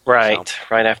while. Right. So.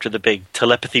 Right after the big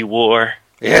telepathy war.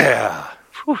 Yeah.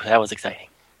 Whew, that was exciting.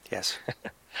 Yes.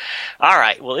 All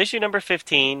right. Well, issue number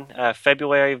 15,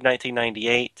 February of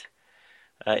 1998,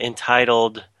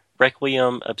 entitled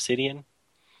Requiem Obsidian.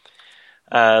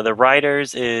 The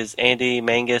writers is Andy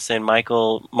Mangus and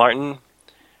Michael Martin.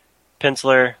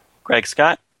 Penciler, Greg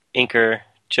Scott. Inker,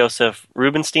 Joseph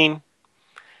Rubinstein.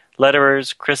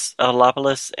 Letterers, Chris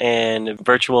Alopoulos and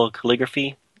Virtual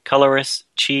Calligraphy. Colorist,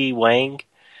 Chi Wang.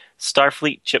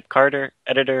 Starfleet, Chip Carter.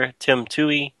 Editor, Tim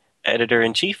Toohey.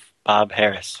 Editor-in-Chief, Bob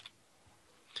Harris.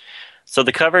 So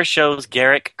the cover shows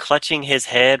Garak clutching his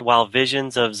head while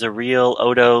visions of Zariel,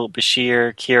 Odo,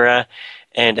 Bashir, Kira,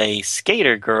 and a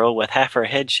skater girl with half her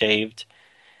head shaved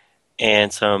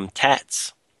and some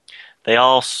tats. They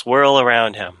all swirl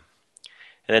around him.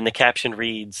 And then the caption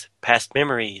reads, Past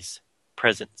Memories,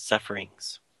 Present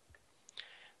Sufferings.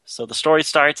 So the story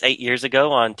starts 8 years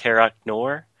ago on Terok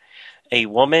Nor. A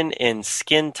woman in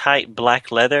skin-tight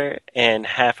black leather and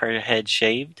half her head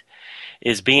shaved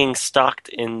is being stalked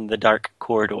in the dark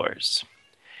corridors.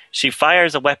 She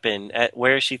fires a weapon at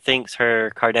where she thinks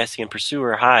her Cardassian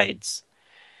pursuer hides.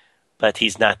 But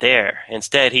he's not there.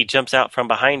 Instead, he jumps out from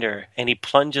behind her and he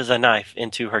plunges a knife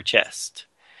into her chest.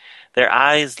 Their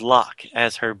eyes lock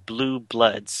as her blue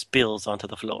blood spills onto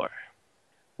the floor.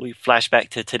 We flash back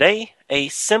to today. A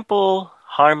simple,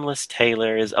 harmless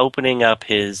tailor is opening up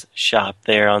his shop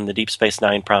there on the Deep Space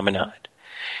Nine promenade.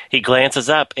 He glances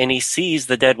up and he sees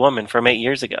the dead woman from 8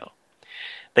 years ago.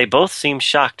 They both seem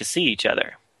shocked to see each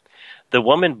other. The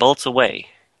woman bolts away.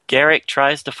 Garak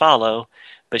tries to follow,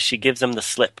 but she gives him the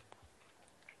slip.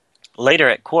 Later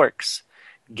at Quark's,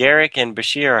 Garak and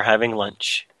Bashir are having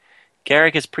lunch.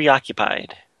 Garak is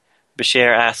preoccupied.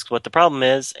 Bashir asks what the problem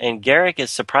is, and Garak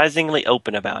is surprisingly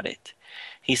open about it.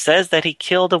 He says that he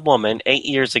killed a woman 8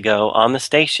 years ago on the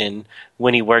station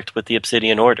when he worked with the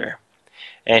Obsidian Order,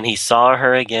 and he saw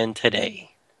her again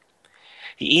today.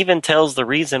 He even tells the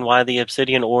reason why the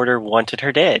Obsidian Order wanted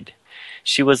her dead.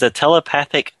 She was a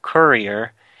telepathic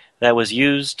courier that was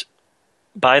used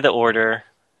by the Order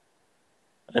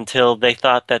until they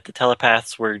thought that the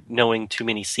telepaths were knowing too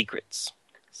many secrets.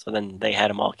 So then they had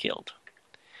them all killed.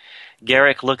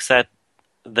 Garak looks at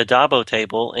the Dabo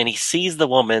table and he sees the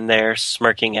woman there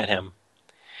smirking at him.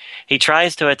 He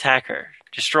tries to attack her,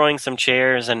 destroying some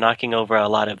chairs and knocking over a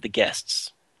lot of the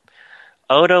guests.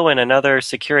 Odo and another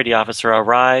security officer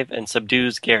arrive and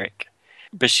subdues Garak.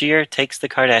 Bashir takes the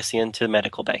Cardassian to the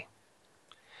medical bay.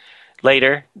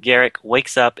 Later, Garak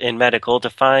wakes up in medical to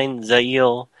find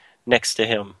Za'il next to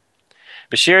him.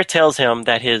 Bashir tells him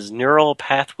that his neural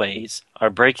pathways are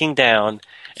breaking down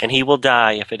and he will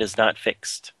die if it is not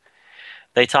fixed.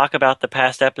 They talk about the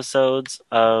past episodes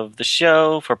of the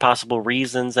show for possible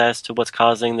reasons as to what's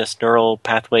causing this neural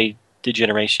pathway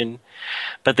degeneration,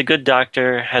 but the good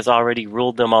doctor has already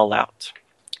ruled them all out.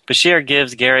 Bashir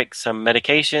gives Garak some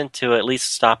medication to at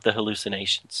least stop the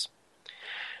hallucinations.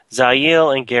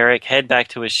 Za'il and Garak head back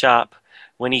to his shop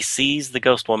when he sees the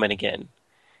ghost woman again.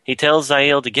 He tells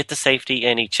Za'il to get to safety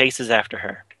and he chases after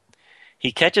her.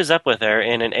 He catches up with her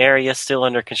in an area still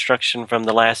under construction from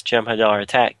the last Jem'Hadar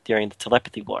attack during the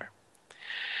telepathy war.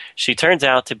 She turns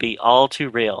out to be all too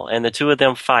real, and the two of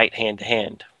them fight hand to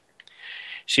hand.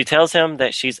 She tells him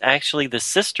that she's actually the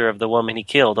sister of the woman he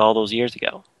killed all those years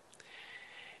ago.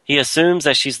 He assumes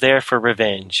that she's there for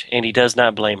revenge, and he does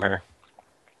not blame her.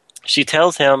 She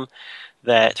tells him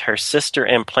that her sister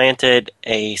implanted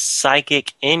a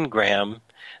psychic engram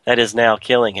that is now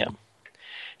killing him.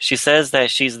 She says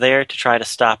that she's there to try to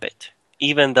stop it,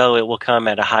 even though it will come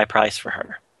at a high price for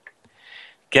her.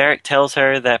 Garak tells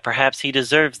her that perhaps he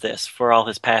deserves this for all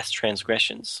his past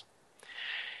transgressions.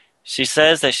 She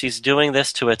says that she's doing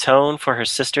this to atone for her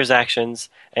sister's actions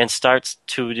and starts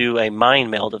to do a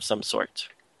mind meld of some sort.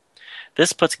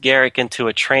 This puts Garak into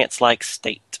a trance-like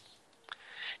state.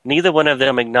 Neither one of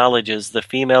them acknowledges the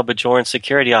female Bajoran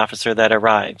security officer that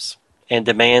arrives and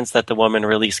demands that the woman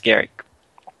release Garak.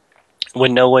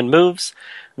 When no one moves,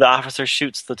 the officer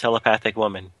shoots the telepathic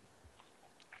woman.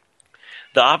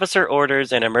 The officer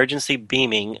orders an emergency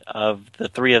beaming of the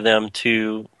three of them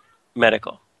to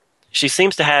medical. She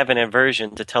seems to have an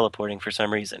aversion to teleporting for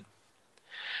some reason.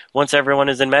 Once everyone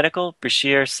is in medical,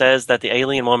 Bashir says that the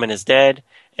alien woman is dead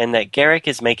and that Garrick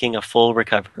is making a full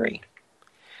recovery.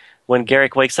 When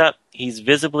Garrick wakes up, he's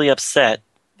visibly upset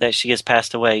that she has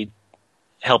passed away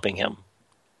helping him.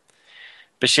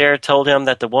 Bashir told him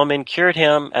that the woman cured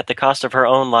him at the cost of her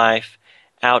own life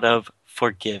out of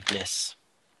forgiveness.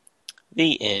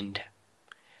 The end.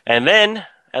 And then,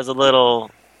 as a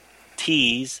little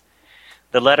tease,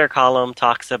 the letter column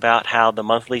talks about how the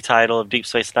monthly title of Deep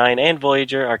Space Nine and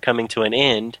Voyager are coming to an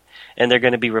end, and they're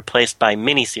going to be replaced by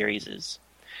miniseries.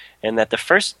 And that the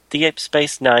first Deep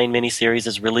Space Nine miniseries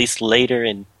is released later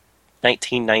in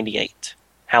 1998.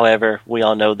 However, we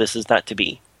all know this is not to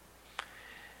be.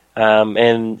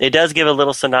 And it does give a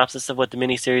little synopsis of what the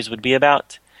miniseries would be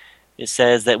about. It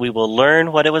says that we will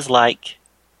learn what it was like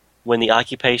when the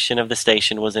occupation of the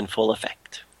station was in full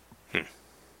effect.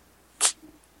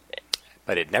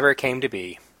 But it never came to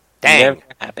be. Dang. Never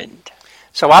happened.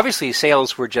 So obviously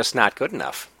sales were just not good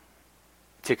enough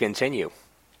to continue.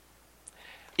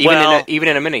 Even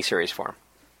in a miniseries form.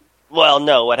 Well,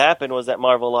 no. What happened was that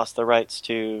Marvel lost the rights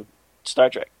to Star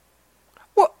Trek.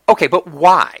 Well, okay, but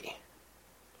why?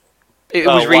 It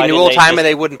was renewal time and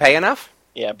they wouldn't pay enough?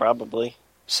 Yeah, probably.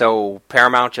 So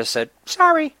Paramount just said,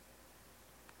 sorry.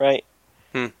 Right.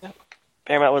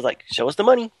 Paramount was like, show us the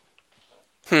money.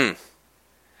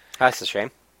 That's a shame.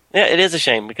 Yeah, it is a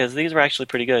shame because these were actually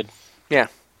pretty good. Yeah.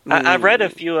 I've read a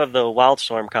few of the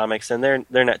Wildstorm comics and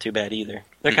they're not too bad either.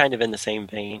 They're kind of in the same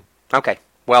vein. Okay.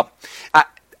 Well,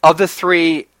 of the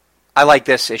three, I like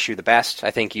this issue the best.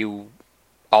 I think you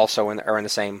also are in the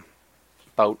same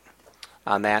boat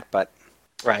on that, but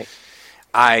right.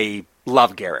 I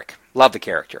love Garrick. Love the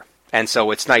character. And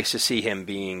so it's nice to see him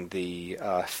being the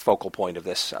focal point of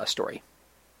this story.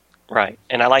 Right.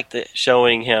 And I liked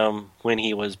showing him when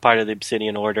he was part of the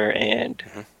Obsidian Order and,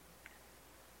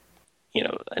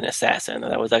 an assassin.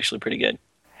 That was actually pretty good.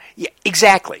 Yeah,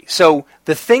 exactly. So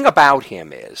the thing about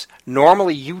him is,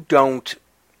 normally you don't...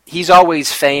 He's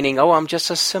always feigning, I'm just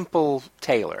a simple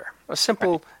tailor, a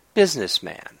simple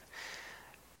businessman.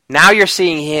 Now you're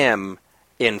seeing him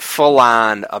in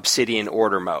full-on Obsidian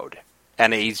Order mode,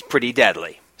 and he's pretty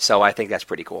deadly. So I think that's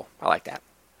pretty cool. I like that.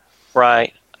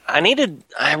 Right.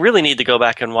 I really need to go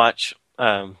back and watch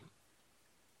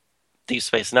Deep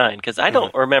Space Nine, because I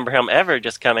don't remember him ever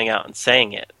just coming out and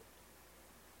saying it.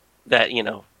 That,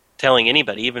 telling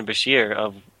anybody, even Bashir,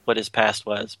 of what his past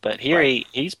was. But here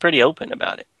he's pretty open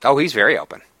about it. Oh, he's very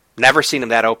open. Never seen him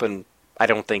that open, I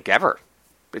don't think, ever.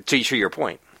 To your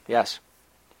point, yes.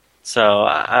 So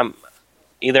I'm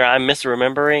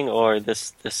misremembering, or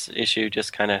this issue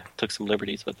just kind of took some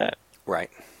liberties with that. Right.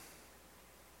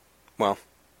 Well,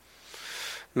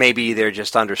 maybe they're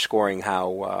just underscoring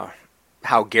how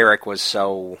Garrick was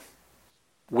so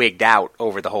wigged out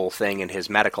over the whole thing and his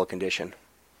medical condition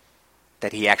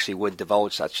that he actually would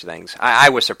divulge such things. I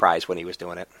was surprised when he was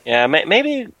doing it. Yeah,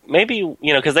 maybe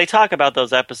because they talk about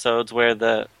those episodes where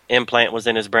the implant was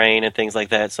in his brain and things like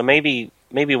that. So maybe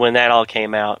when that all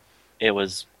came out, it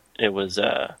was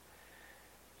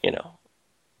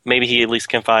maybe he at least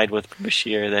confided with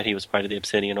Bashir that he was part of the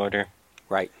Obsidian Order.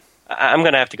 Right. I'm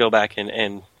going to have to go back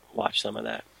and watch some of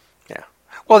that. Yeah.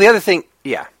 Well, the other thing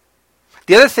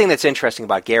that's interesting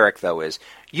about Garrick, though, is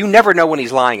you never know when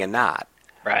he's lying and not.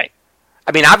 Right.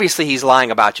 I mean, obviously he's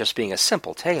lying about just being a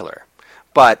simple tailor,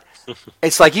 but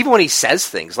it's like even when he says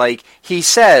things, like he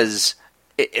says,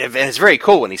 and it's very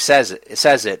cool when he says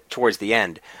it towards the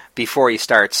end, before he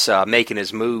starts making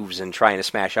his moves and trying to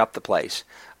smash up the place.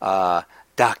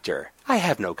 Doctor, I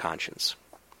have no conscience.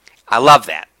 I love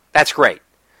that. That's great.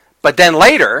 But then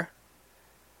later,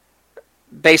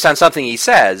 based on something he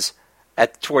says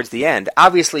towards the end,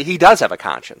 obviously he does have a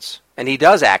conscience, and he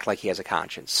does act like he has a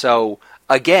conscience. So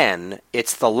again,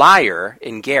 it's the liar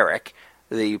in Garrick,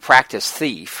 the practice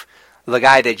thief, the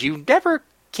guy that you never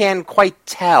can quite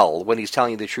tell when he's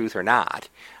telling you the truth or not.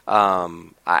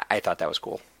 I thought that was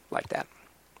cool, like that.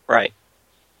 Right.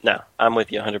 No, I'm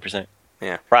with you 100%.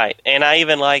 Yeah. Right, and I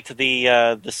even liked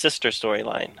the sister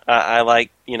storyline. I like,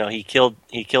 he killed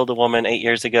a woman 8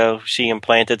 years ago. She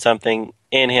implanted something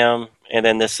in him, and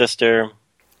then the sister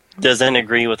doesn't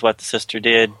agree with what the sister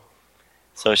did.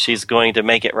 So she's going to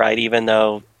make it right, even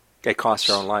though it costs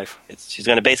her own life. She's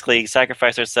going to basically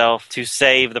sacrifice herself to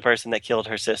save the person that killed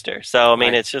her sister. So I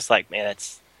mean, It's just like, man,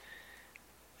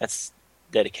 that's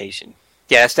dedication.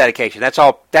 Yeah, that's dedication. That's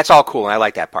all cool, and I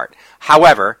like that part.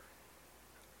 However,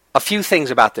 a few things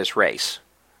about this race.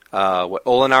 What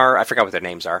Olinar, I forgot what their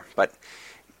names are, but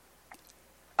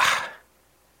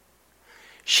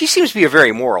she seems to be a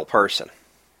very moral person.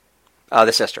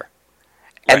 The sister,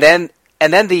 right.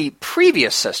 And then the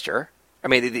previous sister I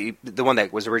mean, the one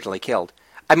that was originally killed.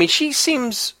 I mean, she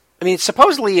seems. I mean,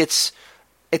 supposedly it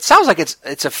sounds like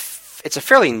it's a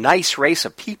fairly nice race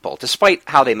of people, despite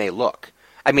how they may look.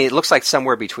 I mean, it looks like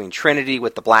somewhere between Trinity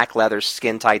with the black leather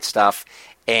skin tight stuff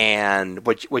and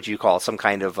what you call some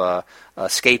kind of a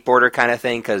skateboarder kind of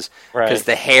thing, because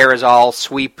the hair is all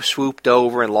swooped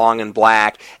over and long and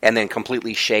black, and then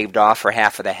completely shaved off for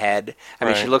half of the head. I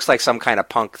mean, she looks like some kind of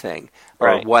punk thing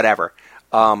or whatever.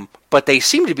 But they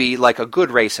seem to be like a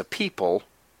good race of people,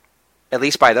 at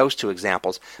least by those two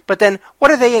examples. But then,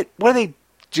 what are they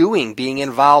doing, being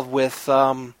involved with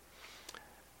the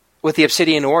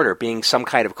Obsidian Order, being some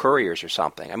kind of couriers or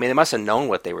something? I mean, they must have known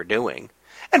what they were doing.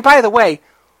 And by the way,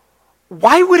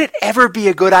 why would it ever be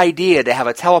a good idea to have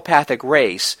a telepathic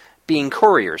race being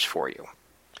couriers for you?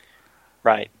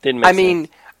 Right. Didn't make sense.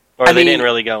 Or they didn't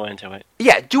really go into it.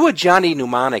 Yeah, do a Johnny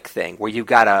Mnemonic thing where you've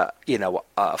got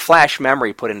a flash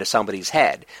memory put into somebody's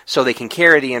head so they can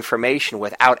carry the information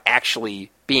without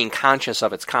actually being conscious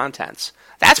of its contents.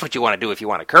 That's what you want to do if you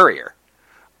want a courier.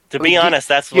 To be honest,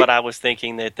 that's what I was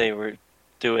thinking that they were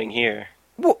doing here.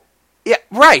 Well, yeah,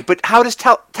 right, but how does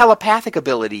telepathic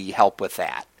ability help with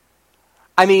that?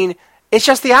 I mean, it's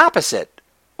just the opposite.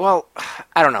 Well,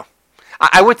 I don't know.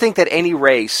 I would think that any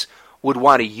race would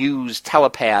want to use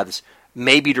telepaths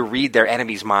maybe to read their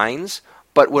enemies' minds,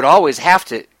 but would always have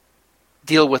to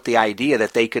deal with the idea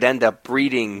that they could end up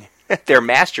reading their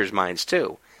master's minds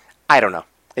too. I don't know.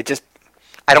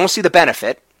 I don't see the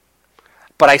benefit,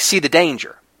 but I see the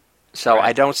danger. So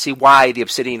I don't see why the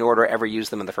Obsidian Order ever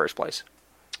used them in the first place.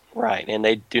 Right, and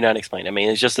they do not explain. I mean,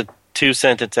 it's just a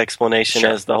 2-sentence explanation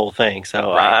as the whole thing.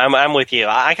 So I'm with you.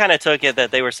 I kind of took it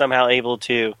that they were somehow able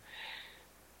to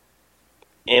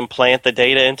implant the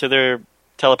data into their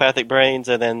telepathic brains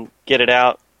and then get it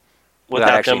out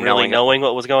without them really knowing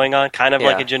what was going on. Kind of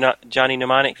like a Johnny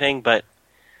Mnemonic thing, but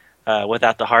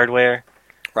without the hardware.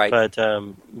 Right.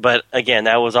 But again,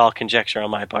 that was all conjecture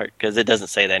on my part because it doesn't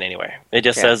say that anywhere. It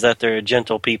just says that they're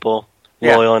gentle people,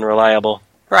 loyal and reliable.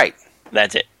 Right.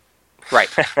 That's it. Right.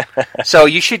 So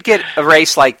you should get a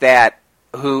race like that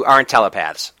who aren't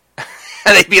telepaths.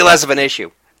 They'd be less of an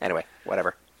issue. Anyway,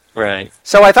 whatever. Right.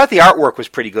 So I thought the artwork was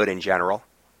pretty good in general.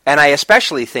 And I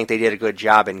especially think they did a good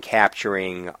job in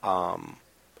capturing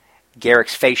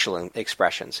Garrick's facial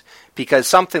expressions. Because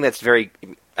something that's very...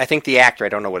 I think the actor, I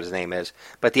don't know what his name is,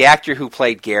 but the actor who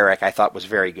played Garrick I thought was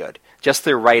very good. Just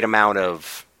the right amount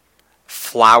of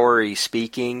flowery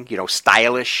speaking,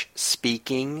 stylish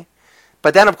speaking.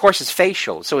 But then, of course, it's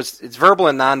facial. So it's verbal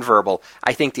and nonverbal.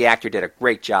 I think the actor did a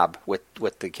great job with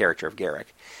the character of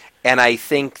Garrick. And I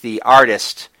think the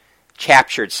artist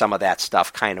captured some of that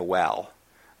stuff kind of well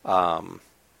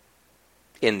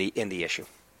in the issue.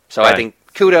 So I think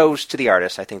kudos to the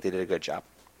artist. I think they did a good job.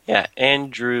 Yeah,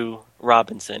 Andrew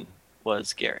Robinson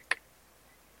was Garrick.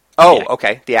 Oh,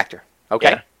 okay, the actor. Okay.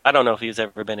 Yeah. I don't know if he's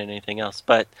ever been in anything else,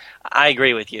 but I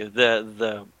agree with you.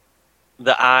 The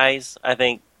eyes, I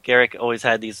think Garrick always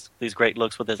had these great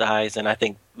looks with his eyes, and I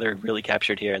think they're really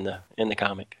captured here in the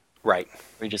comic. Right.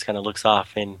 Where he just kind of looks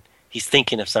off and he's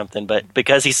thinking of something, but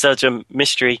because he's such a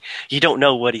mystery, you don't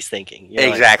know what he's thinking.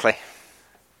 Exactly.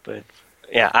 But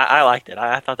yeah, I liked it.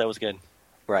 I thought that was good.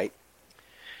 Right.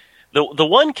 The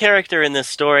one character in this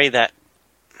story that,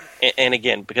 and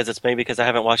again, because it's maybe because I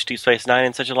haven't watched Deep Space Nine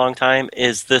in such a long time,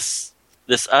 is this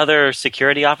other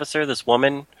security officer, this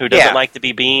woman who doesn't like to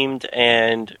be beamed,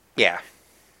 and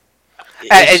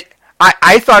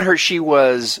I thought she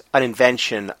was an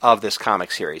invention of this comic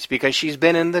series because she's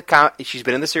been in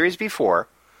the series before.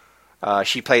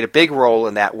 She played a big role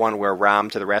in that one where Rom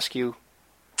to the rescue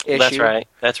issue.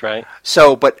 That's right.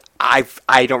 So, but I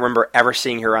don't remember ever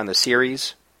seeing her on the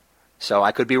series. So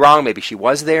I could be wrong. Maybe she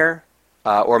was there,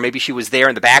 or maybe she was there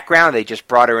in the background. They just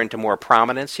brought her into more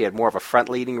prominence. She had more of a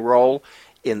front-leading role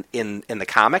in the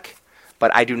comic. But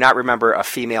I do not remember a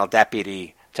female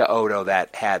deputy to Odo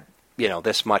that had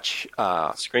this much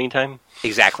screen time.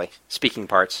 Exactly, speaking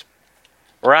parts.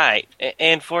 Right,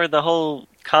 and for the whole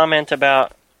comment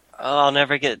about I'll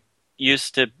never get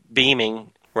used to beaming.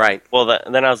 Right. Well,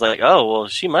 then I was like, oh well,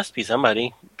 she must be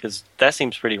somebody because that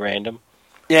seems pretty random.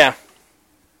 Yeah.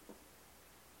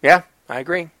 Yeah, I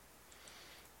agree.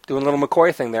 Doing a little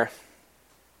McCoy thing there.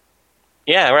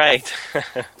 Yeah, right.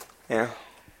 Yeah.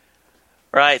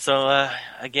 Right. So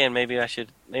again, maybe I should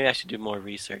do more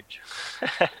research.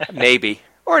 Maybe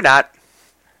or not.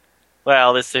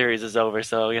 Well, this series is over,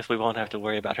 so I guess we won't have to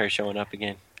worry about her showing up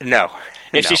again. No.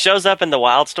 If she shows up in the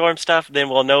Wildstorm stuff, then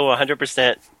we'll know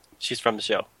 100% she's from the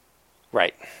show.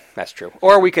 Right. That's true.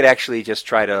 Or we could actually just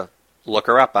try to look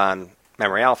her up on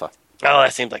Memory Alpha. Oh,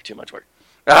 that seems like too much work.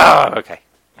 Oh, okay.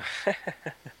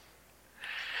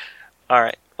 All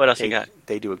right. What else you got?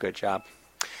 They do a good job.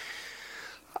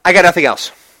 I got nothing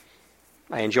else.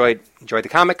 I enjoyed the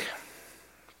comic.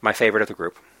 My favorite of the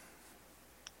group.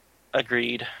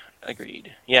 Agreed.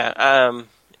 Yeah.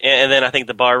 And then I think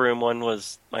the barroom one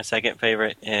was my second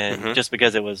favorite, and just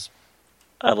because it was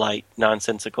a light,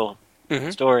 nonsensical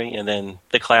story, and then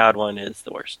the cloud one is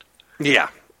the worst. Yeah.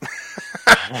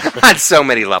 On so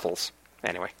many levels.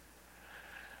 Anyway.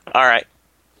 All right.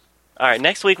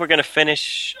 Next week we're going to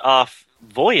finish off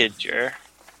Voyager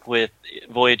with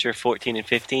Voyager 14 and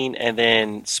 15, and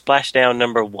then Splashdown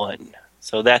number 1.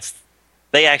 So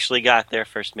they actually got their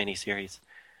first miniseries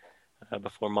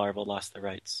before Marvel lost the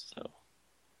rights. So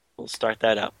we'll start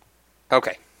that up.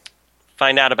 Okay.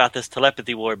 Find out about this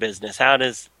telepathy war business. How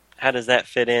does that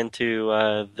fit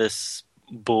into this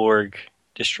Borg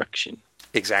destruction?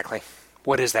 Exactly.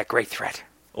 What is that great threat?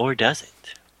 Or does it?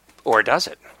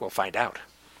 We'll find out.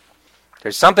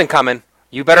 There's something coming.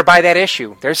 You better buy that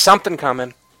issue. There's something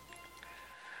coming.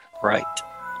 Right.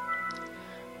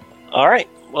 All right.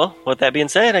 Well, with that being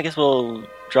said, I guess we'll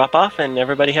drop off and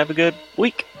everybody have a good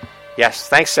week. Yes,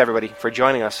 thanks everybody for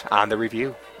joining us on the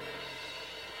review.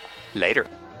 Later.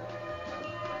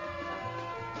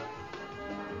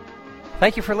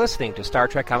 Thank you for listening to Star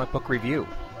Trek Comic Book Review.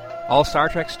 All Star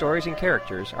Trek stories and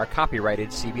characters are copyrighted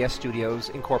CBS Studios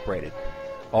Incorporated.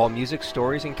 All music,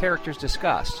 stories, and characters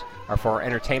discussed are for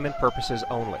entertainment purposes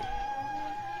only.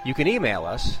 You can email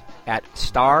us at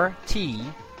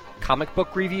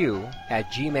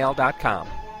startcomicbookreview@gmail.com.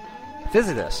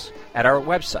 Visit us at our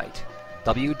website,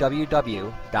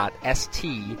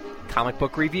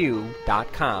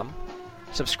 www.stcomicbookreview.com.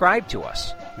 Subscribe to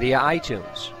us via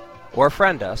iTunes, or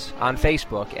friend us on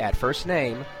Facebook at first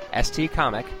name ST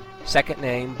Comic, second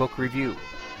name Book Review.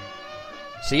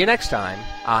 See you next time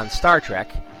on Star Trek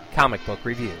Comic Book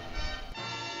Review.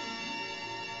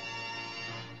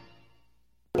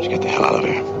 Let's get the hell out of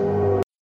here.